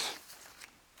 precepts?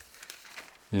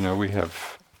 We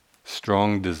have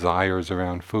strong desires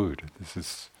around food. This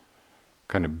is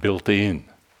kind of built in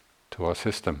to our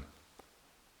system.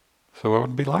 So what would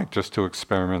it be like just to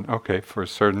experiment, okay, for a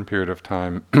certain period of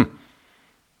time,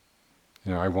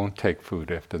 I won't take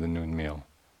food after the noon meal.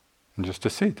 And just to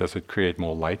see, does it create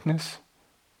more lightness,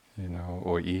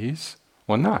 or ease,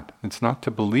 or not? It's not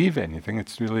to believe anything,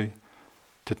 it's really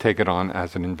to take it on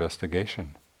as an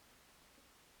investigation.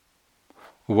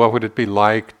 What would it be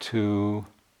like to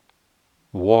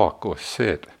walk or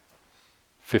sit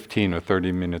 15 or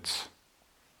 30 minutes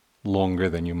longer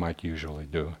than you might usually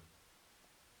do?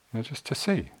 Just to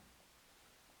see.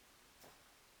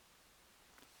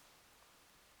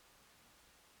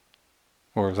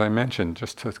 Or as I mentioned,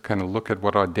 just to kind of look at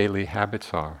what our daily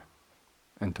habits are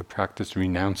and to practice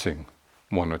renouncing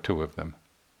 1 or 2 of them.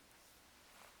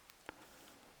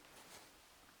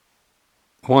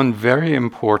 One very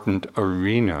important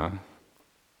arena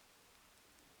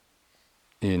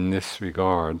in this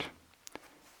regard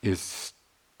is,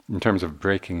 in terms of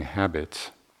breaking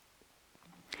habits,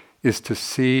 is to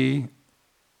see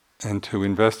and to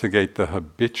investigate the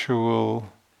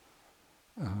habitual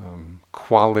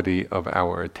quality of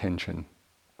our attention.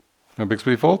 Because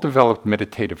we've all developed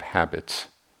meditative habits.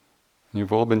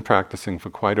 You've all been practicing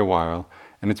for quite a while,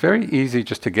 and it's very easy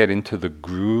just to get into the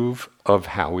groove of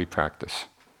how we practice.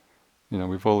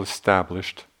 We've all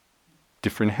established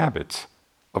different habits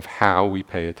of how we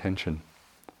pay attention.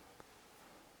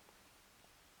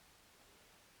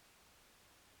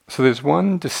 So there's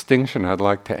one distinction I'd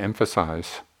like to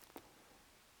emphasize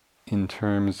in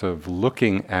terms of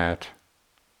looking at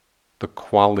the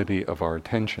quality of our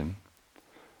attention,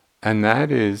 and that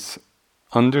is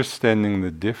understanding the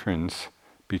difference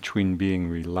between being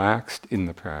relaxed in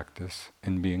the practice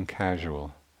and being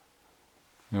casual.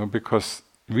 Because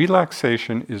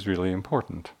relaxation is really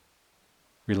important.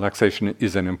 Relaxation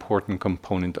is an important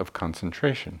component of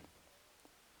concentration.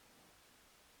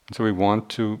 So we want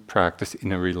to practice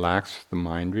in a relaxed, the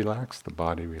mind relaxed, the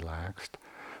body relaxed.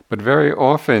 But very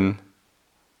often,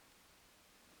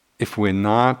 if we're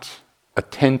not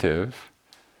attentive,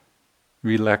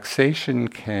 relaxation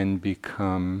can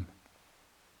become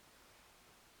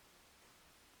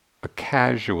a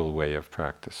casual way of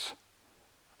practice.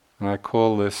 And I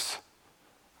call this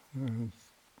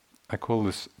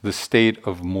the state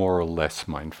of more or less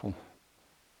mindful.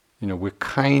 We're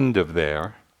kind of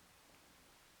there,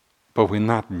 but we're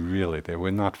not really there.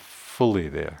 We're not fully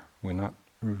there. We're not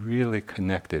really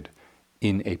connected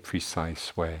in a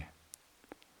precise way.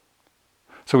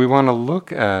 So we want to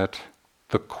look at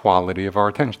the quality of our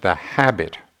attention, the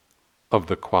habit of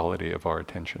the quality of our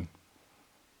attention.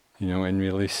 And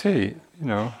really see,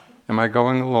 am I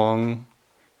going along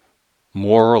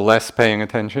more or less paying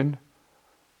attention?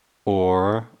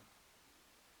 Or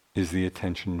is the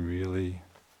attention really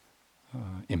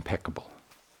impeccable?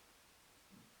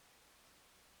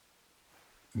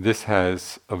 This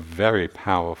has a very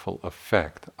powerful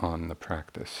effect on the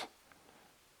practice.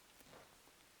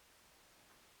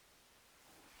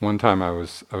 One time I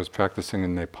was practicing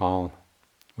in Nepal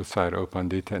with Sayadaw U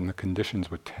Pandita, and the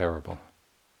conditions were terrible.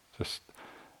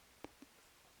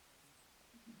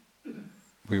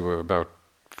 We were about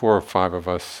 4 or 5 of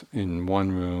us in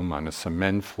one room on a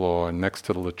cement floor next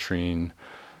to the latrine.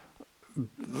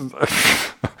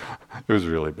 It was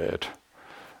really bad.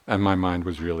 And my mind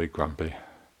was really grumpy.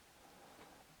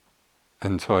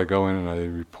 And so I go in and I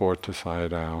report to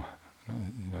Sayadaw,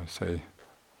 say,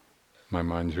 my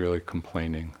mind's really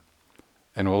complaining.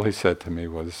 And all he said to me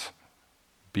was,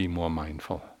 be more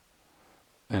mindful.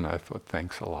 And I thought,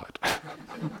 thanks a lot.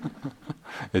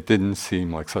 It didn't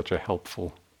seem like such a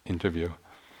helpful interview.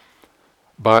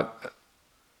 But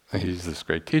he's this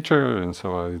great teacher, and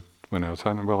so I went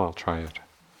outside, well, I'll try it.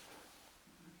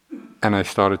 And I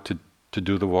started to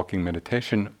do the walking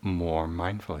meditation more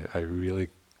mindfully. I really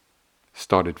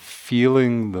started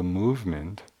feeling the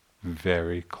movement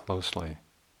very closely.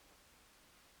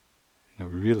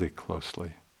 Really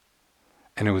closely.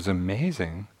 And it was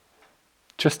amazing,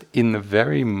 just in the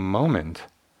very moment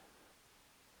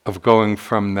of going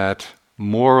from that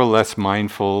more or less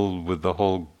mindful with the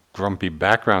whole grumpy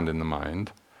background in the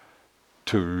mind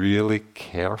to really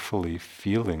carefully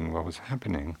feeling what was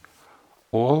happening,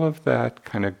 all of that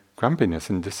kind of grumpiness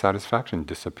and dissatisfaction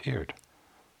disappeared.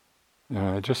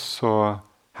 I just saw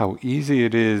how easy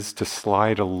it is to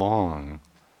slide along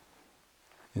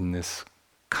in this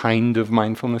kind of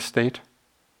mindfulness state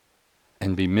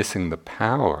and be missing the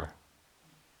power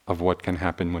of what can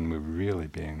happen when we're really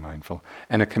being mindful.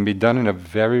 And it can be done in a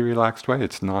very relaxed way.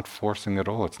 It's not forcing at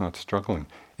all. It's not struggling.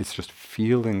 It's just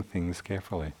feeling things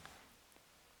carefully.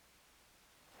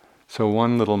 So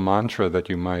one little mantra that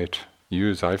you might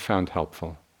use, I found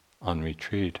helpful on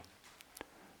retreat,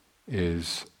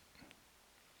 is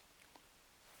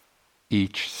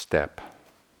each step.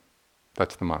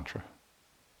 That's the mantra.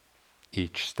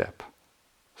 Each step.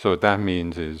 So what that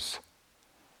means is,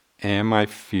 am I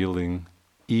feeling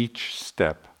each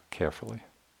step carefully?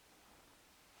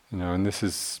 And this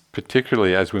is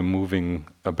particularly as we're moving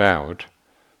about,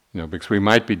 because we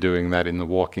might be doing that in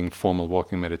the formal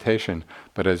walking meditation,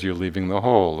 but as you're leaving the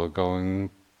hall or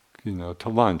going, to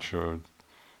lunch or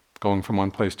going from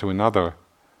one place to another,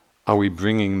 are we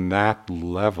bringing that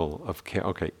level of care?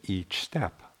 Okay, each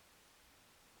step.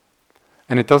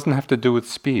 And it doesn't have to do with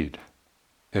speed.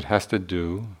 It has to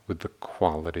do with the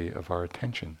quality of our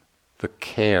attention, the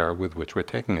care with which we're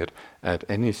taking it at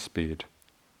any speed.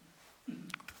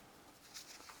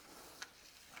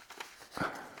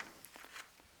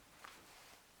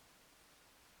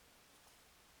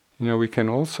 We can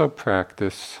also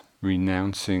practice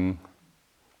renouncing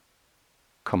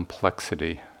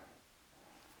complexity.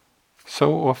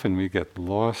 So often we get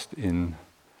lost in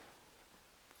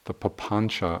the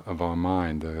papancha of our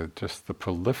mind, just the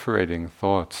proliferating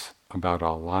thoughts about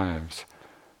our lives.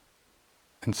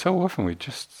 And so often we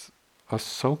just are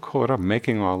so caught up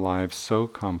making our lives so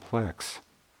complex.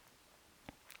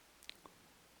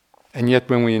 And yet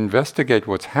when we investigate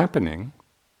what's happening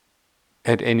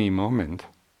at any moment,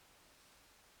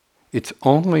 it's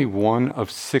only one of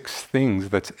 6 things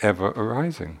that's ever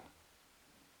arising.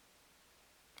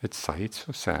 It's sights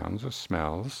or sounds or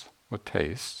smells or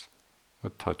tastes or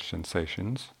touch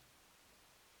sensations,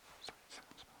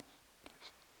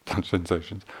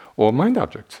 or mind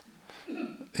objects.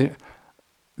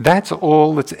 That's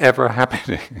all that's ever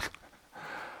happening.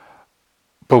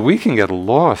 But we can get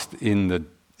lost in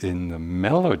the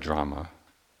melodrama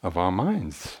of our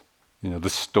minds, the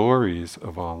stories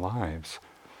of our lives.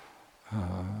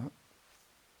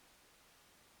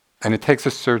 And it takes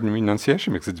a certain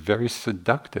renunciation because it's very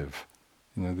seductive.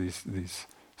 These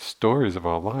stories of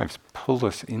our lives pull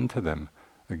us into them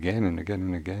again and again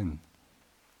and again.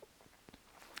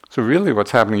 So really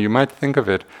what's happening, you might think of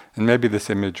it, and maybe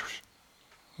this image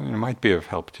might be of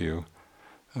help to you.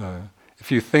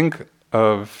 If you think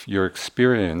of your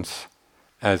experience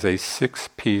as a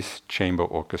 6-piece chamber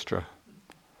orchestra,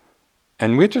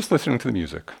 and we're just listening to the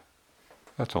music,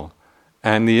 that's all.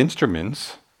 And the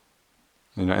instruments,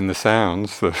 and the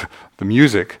sounds, the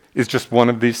music, is just one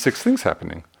of these 6 things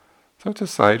happening. So it's a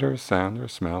sight or a sound or a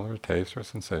smell or a taste or a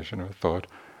sensation or a thought.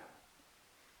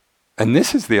 And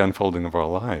this is the unfolding of our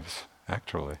lives,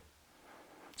 actually.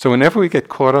 So whenever we get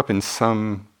caught up in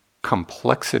some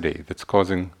complexity that's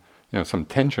causing, some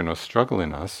tension or struggle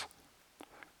in us,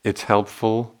 it's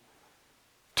helpful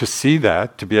to see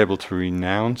that, to be able to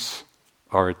renounce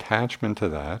our attachment to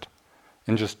that,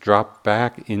 and just drop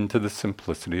back into the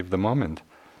simplicity of the moment.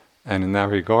 And in that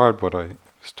regard, what I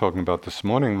was talking about this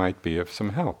morning might be of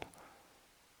some help.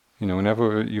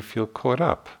 Whenever you feel caught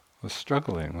up or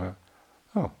struggling,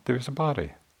 there's a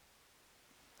body.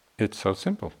 It's so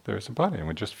simple. There's a body, and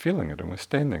we're just feeling it, and we're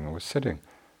standing, or we're sitting.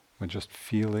 We're just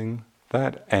feeling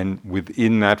that. And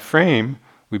within that frame,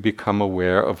 we become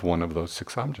aware of one of those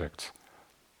 6 objects.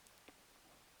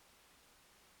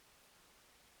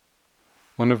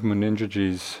 One of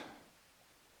Munindraji's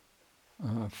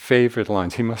favorite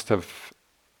lines, I must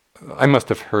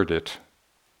have heard it,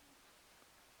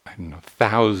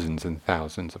 thousands and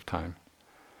thousands of times.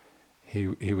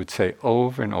 He would say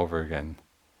over and over again,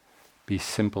 be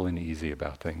simple and easy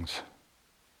about things.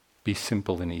 Be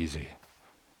simple and easy.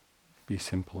 Be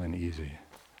simple and easy.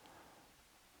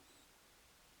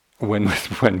 when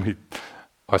when we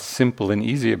are simple and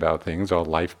easy about things, our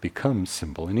life becomes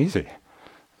simple and easy.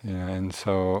 Yeah, and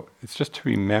so it's just to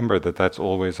remember that that's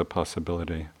always a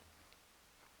possibility.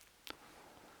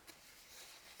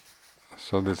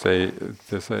 So there's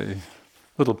a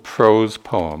little prose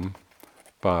poem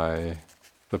by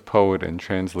the poet and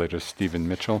translator Stephen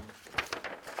Mitchell,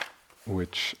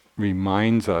 which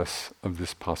reminds us of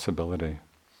this possibility,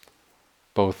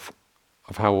 both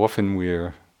of how often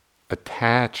we're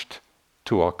attached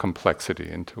to our complexity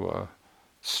and to our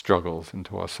struggles and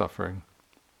to our suffering,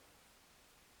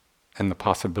 and the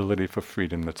possibility for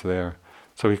freedom that's there.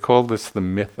 So he called this the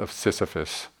myth of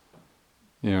Sisyphus.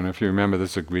 And if you remember,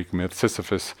 this is a Greek myth.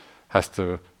 Sisyphus has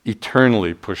to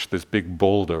eternally push this big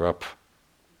boulder up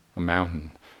a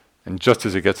mountain. And just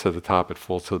as it gets to the top, it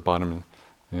falls to the bottom, and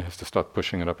he has to start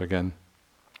pushing it up again.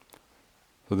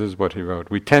 So this is what he wrote.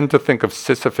 We tend to think of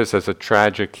Sisyphus as a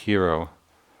tragic hero,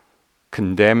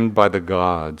 condemned by the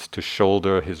gods to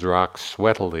shoulder his rock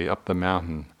sweatily up the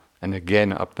mountain, and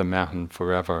again up the mountain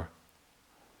forever.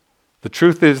 The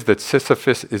truth is that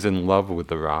Sisyphus is in love with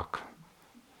the rock.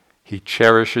 He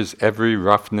cherishes every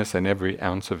roughness and every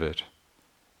ounce of it.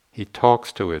 He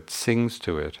talks to it, sings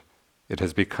to it. It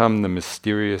has become the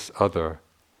mysterious other.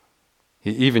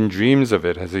 He even dreams of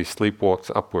it as he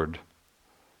sleepwalks upward.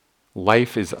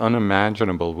 Life is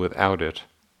unimaginable without it,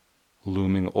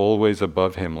 looming always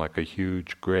above him like a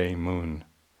huge gray moon.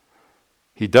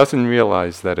 He doesn't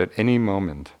realize that at any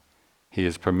moment he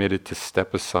is permitted to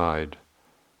step aside,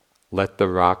 let the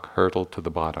rock hurtle to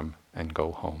the bottom, and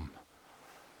go home.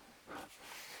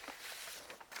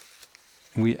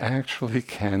 We actually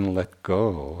can let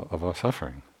go of our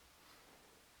suffering.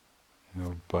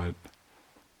 But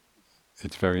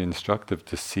it's very instructive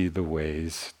to see the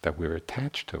ways that we're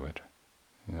attached to it.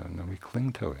 And we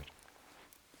cling to it.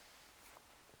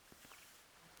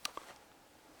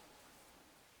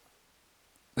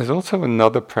 There's also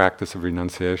another practice of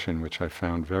renunciation which I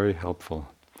found very helpful,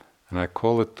 and I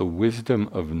call it the wisdom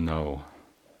of no.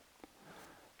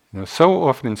 So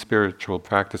often in spiritual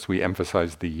practice we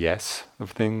emphasize the yes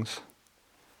of things,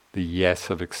 the yes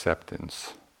of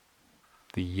acceptance,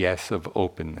 the yes of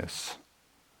openness,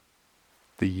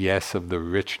 the yes of the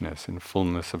richness and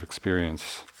fullness of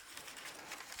experience.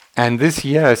 And this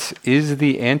yes is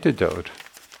the antidote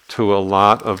to a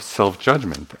lot of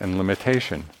self-judgment and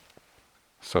limitation.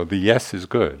 So the yes is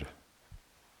good.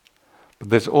 But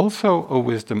there's also a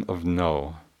wisdom of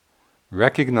no,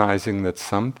 recognizing that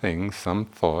some things, some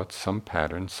thoughts, some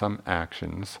patterns, some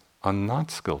actions are not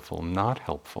skillful, not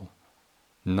helpful,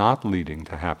 not leading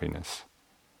to happiness.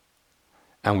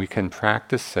 And we can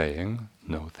practice saying,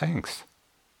 no thanks,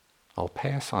 I'll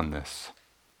pass on this.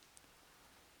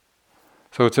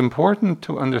 So it's important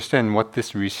to understand what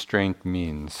this restraint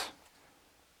means,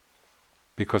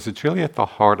 because it's really at the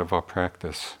heart of our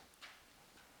practice.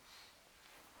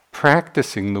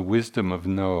 Practicing the wisdom of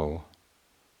no,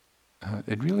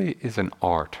 it really is an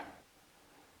art.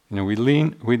 We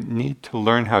need to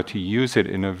learn how to use it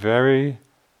in a very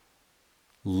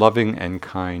loving and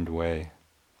kind way.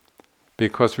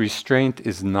 Because restraint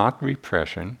is not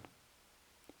repression,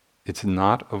 it's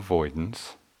not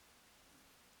avoidance.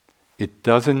 It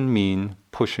doesn't mean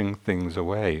pushing things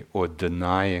away or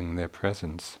denying their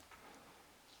presence.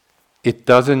 It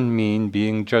doesn't mean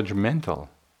being judgmental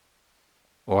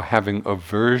or having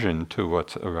aversion to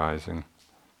what's arising.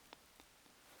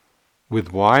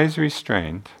 With wise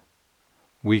restraint,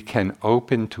 we can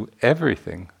open to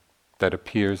everything that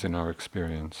appears in our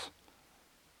experience.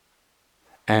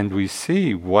 And we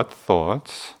see what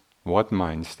thoughts, what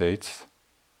mind states,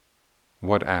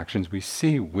 what actions, we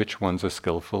see which ones are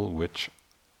skillful, which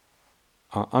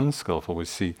are unskillful. We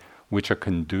see which are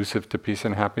conducive to peace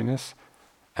and happiness,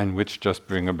 and which just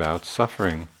bring about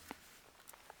suffering.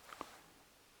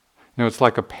 It's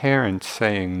like a parent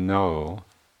saying no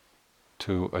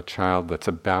to a child that's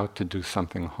about to do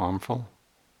something harmful.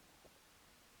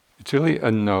 It's really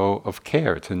a no of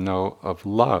care, it's a no of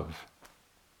love,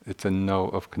 it's a no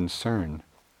of concern.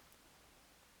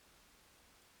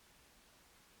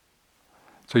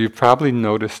 So you've probably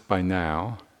noticed by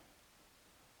now,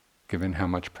 given how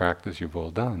much practice you've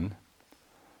all done,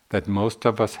 that most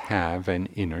of us have an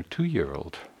inner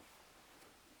 2-year-old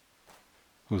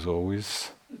who's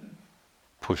always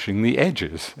pushing the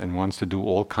edges and wants to do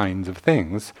all kinds of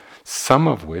things, some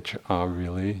of which are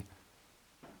really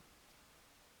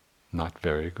not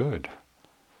very good.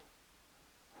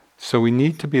 So we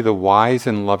need to be the wise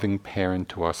and loving parent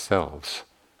to ourselves.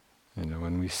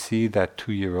 When we see that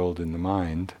 2-year-old in the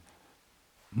mind,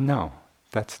 no,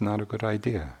 that's not a good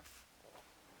idea.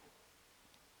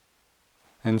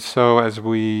 And so as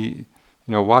we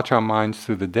watch our minds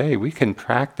through the day, we can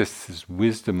practice this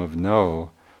wisdom of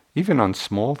no, even on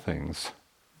small things.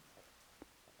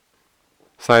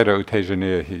 Sayadaw U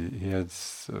Tejaniya, he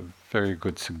has a very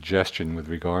good suggestion with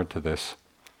regard to this.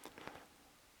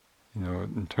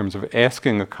 In terms of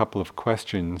asking a couple of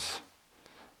questions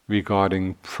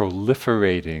regarding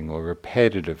proliferating or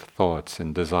repetitive thoughts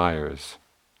and desires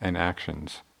and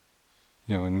actions.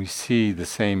 And we see the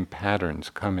same patterns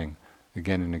coming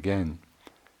again and again.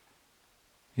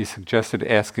 He suggested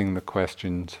asking the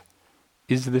questions,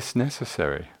 is this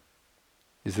necessary?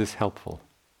 Is this helpful?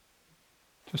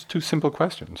 Just two simple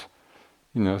questions.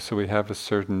 So we have a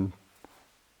certain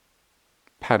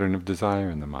pattern of desire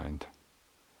in the mind.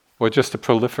 Or just a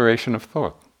proliferation of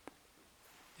thought.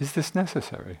 Is this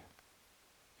necessary?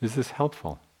 Is this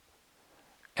helpful?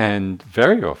 And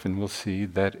very often we'll see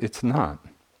that it's not.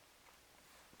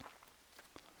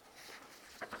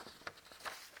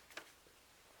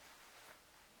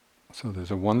 So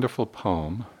there's a wonderful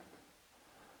poem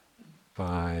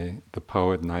by the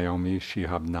poet Naomi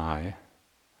Shihab Nye,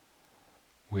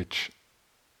 which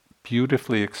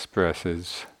beautifully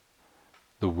expresses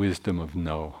the wisdom of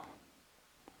no.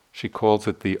 She calls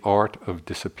it the art of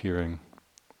disappearing.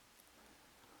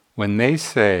 When they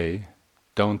say,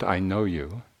 "Don't I know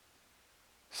you?"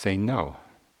 say no.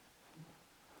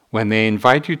 When they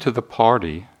invite you to the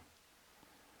party,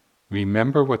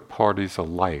 remember what parties are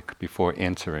like before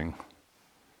answering.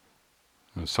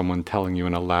 Someone telling you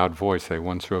in a loud voice they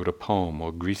once wrote a poem,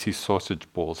 or greasy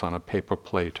sausage balls on a paper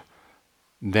plate,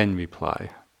 then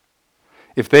reply.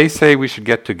 If they say we should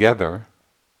get together,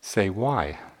 say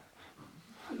why.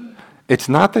 It's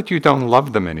not that you don't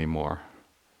love them anymore.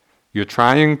 You're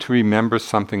trying to remember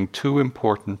something too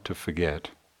important to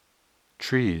forget.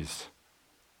 Trees,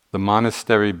 the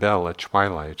monastery bell at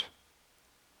twilight.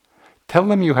 Tell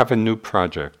them you have a new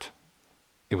project.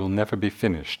 It will never be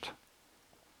finished.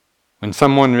 When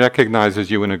someone recognizes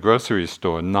you in a grocery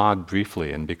store, nod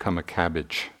briefly and become a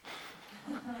cabbage.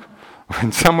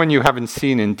 When someone you haven't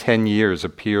seen in 10 years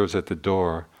appears at the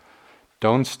door,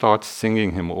 don't start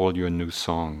singing him all your new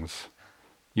songs.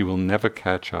 You will never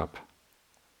catch up.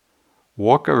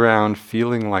 Walk around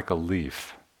feeling like a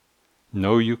leaf.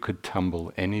 Know you could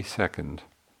tumble any second.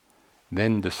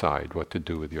 Then decide what to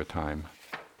do with your time.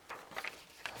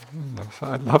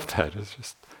 I love that. It's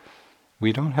just,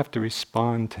 we don't have to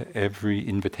respond to every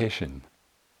invitation,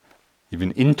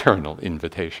 even internal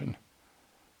invitation.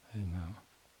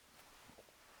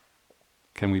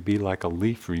 Can we be like a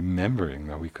leaf, remembering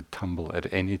that we could tumble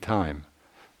at any time?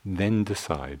 Then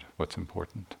decide what's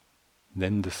important.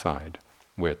 Then decide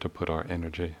where to put our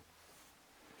energy.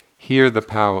 Here the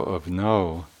power of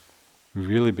no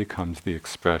really becomes the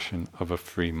expression of a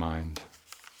free mind.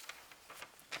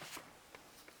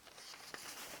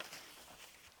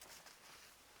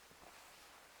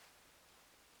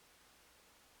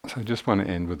 So I just want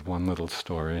to end with one little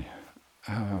story,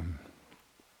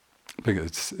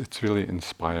 because it's really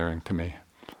inspiring to me.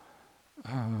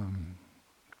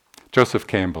 Joseph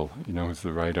Campbell, is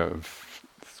the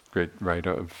great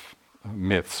writer of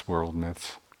myths, world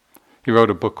myths. He wrote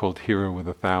a book called Hero with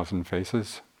 1,000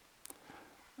 Faces,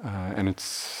 and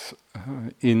it's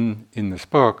in this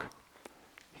book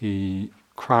he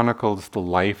chronicles the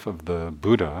life of the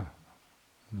Buddha,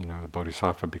 the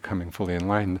Bodhisattva becoming fully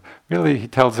enlightened. Really, he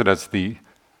tells it as the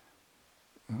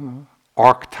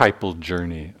archetypal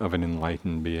journey of an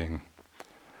enlightened being.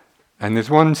 And there's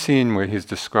one scene where he's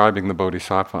describing the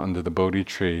Bodhisattva under the Bodhi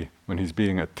tree when he's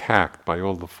being attacked by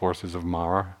all the forces of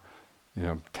Mara,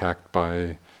 attacked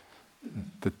by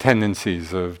the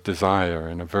tendencies of desire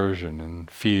and aversion and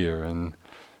fear, and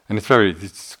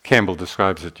Campbell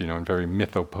describes it, in very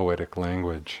mythopoetic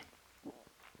language.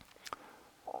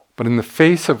 But in the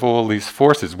face of all these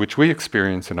forces, which we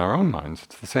experience in our own minds,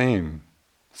 it's the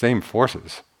same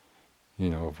forces,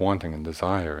 of wanting and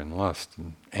desire and lust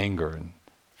and anger and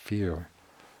fear.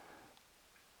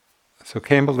 So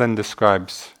Campbell then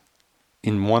describes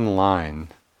in one line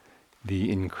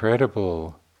the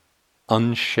incredible,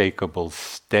 unshakable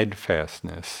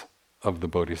steadfastness of the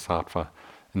Bodhisattva.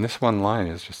 And this one line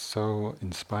is just so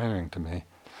inspiring to me.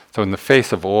 So in the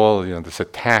face of all, this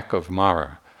attack of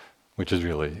Mara, which is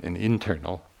really an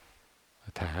internal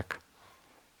attack,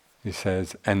 he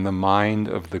says, and the mind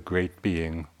of the great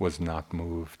being was not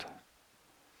moved.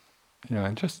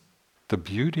 And just the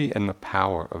beauty and the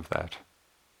power of that.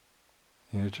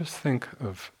 Just think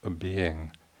of a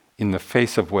being in the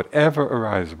face of whatever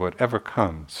arises, whatever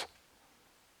comes,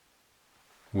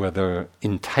 whether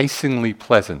enticingly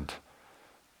pleasant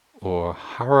or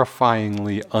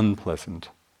horrifyingly unpleasant,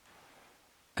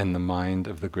 and the mind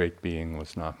of the great being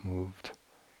was not moved.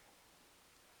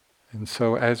 And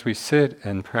so as we sit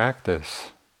and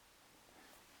practice,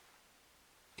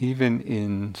 even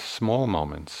in small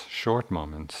moments, short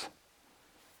moments,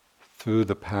 through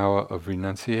the power of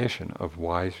renunciation, of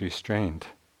wise restraint,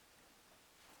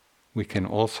 we can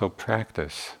also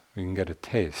practice, we can get a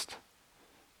taste,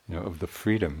 of the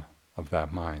freedom of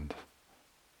that mind.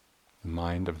 The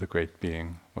mind of the great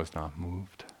being was not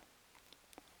moved.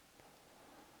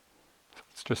 So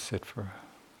let's just sit for a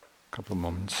couple of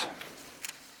moments.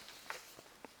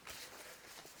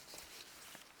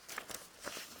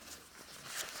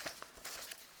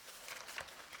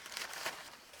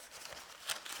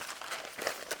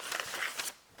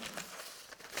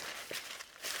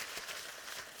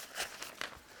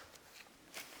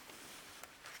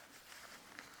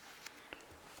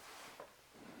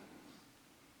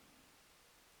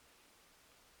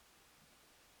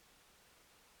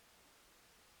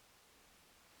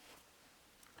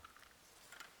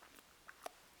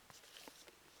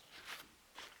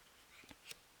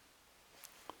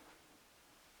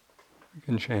 We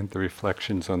can chant the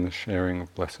reflections on the sharing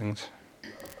of blessings.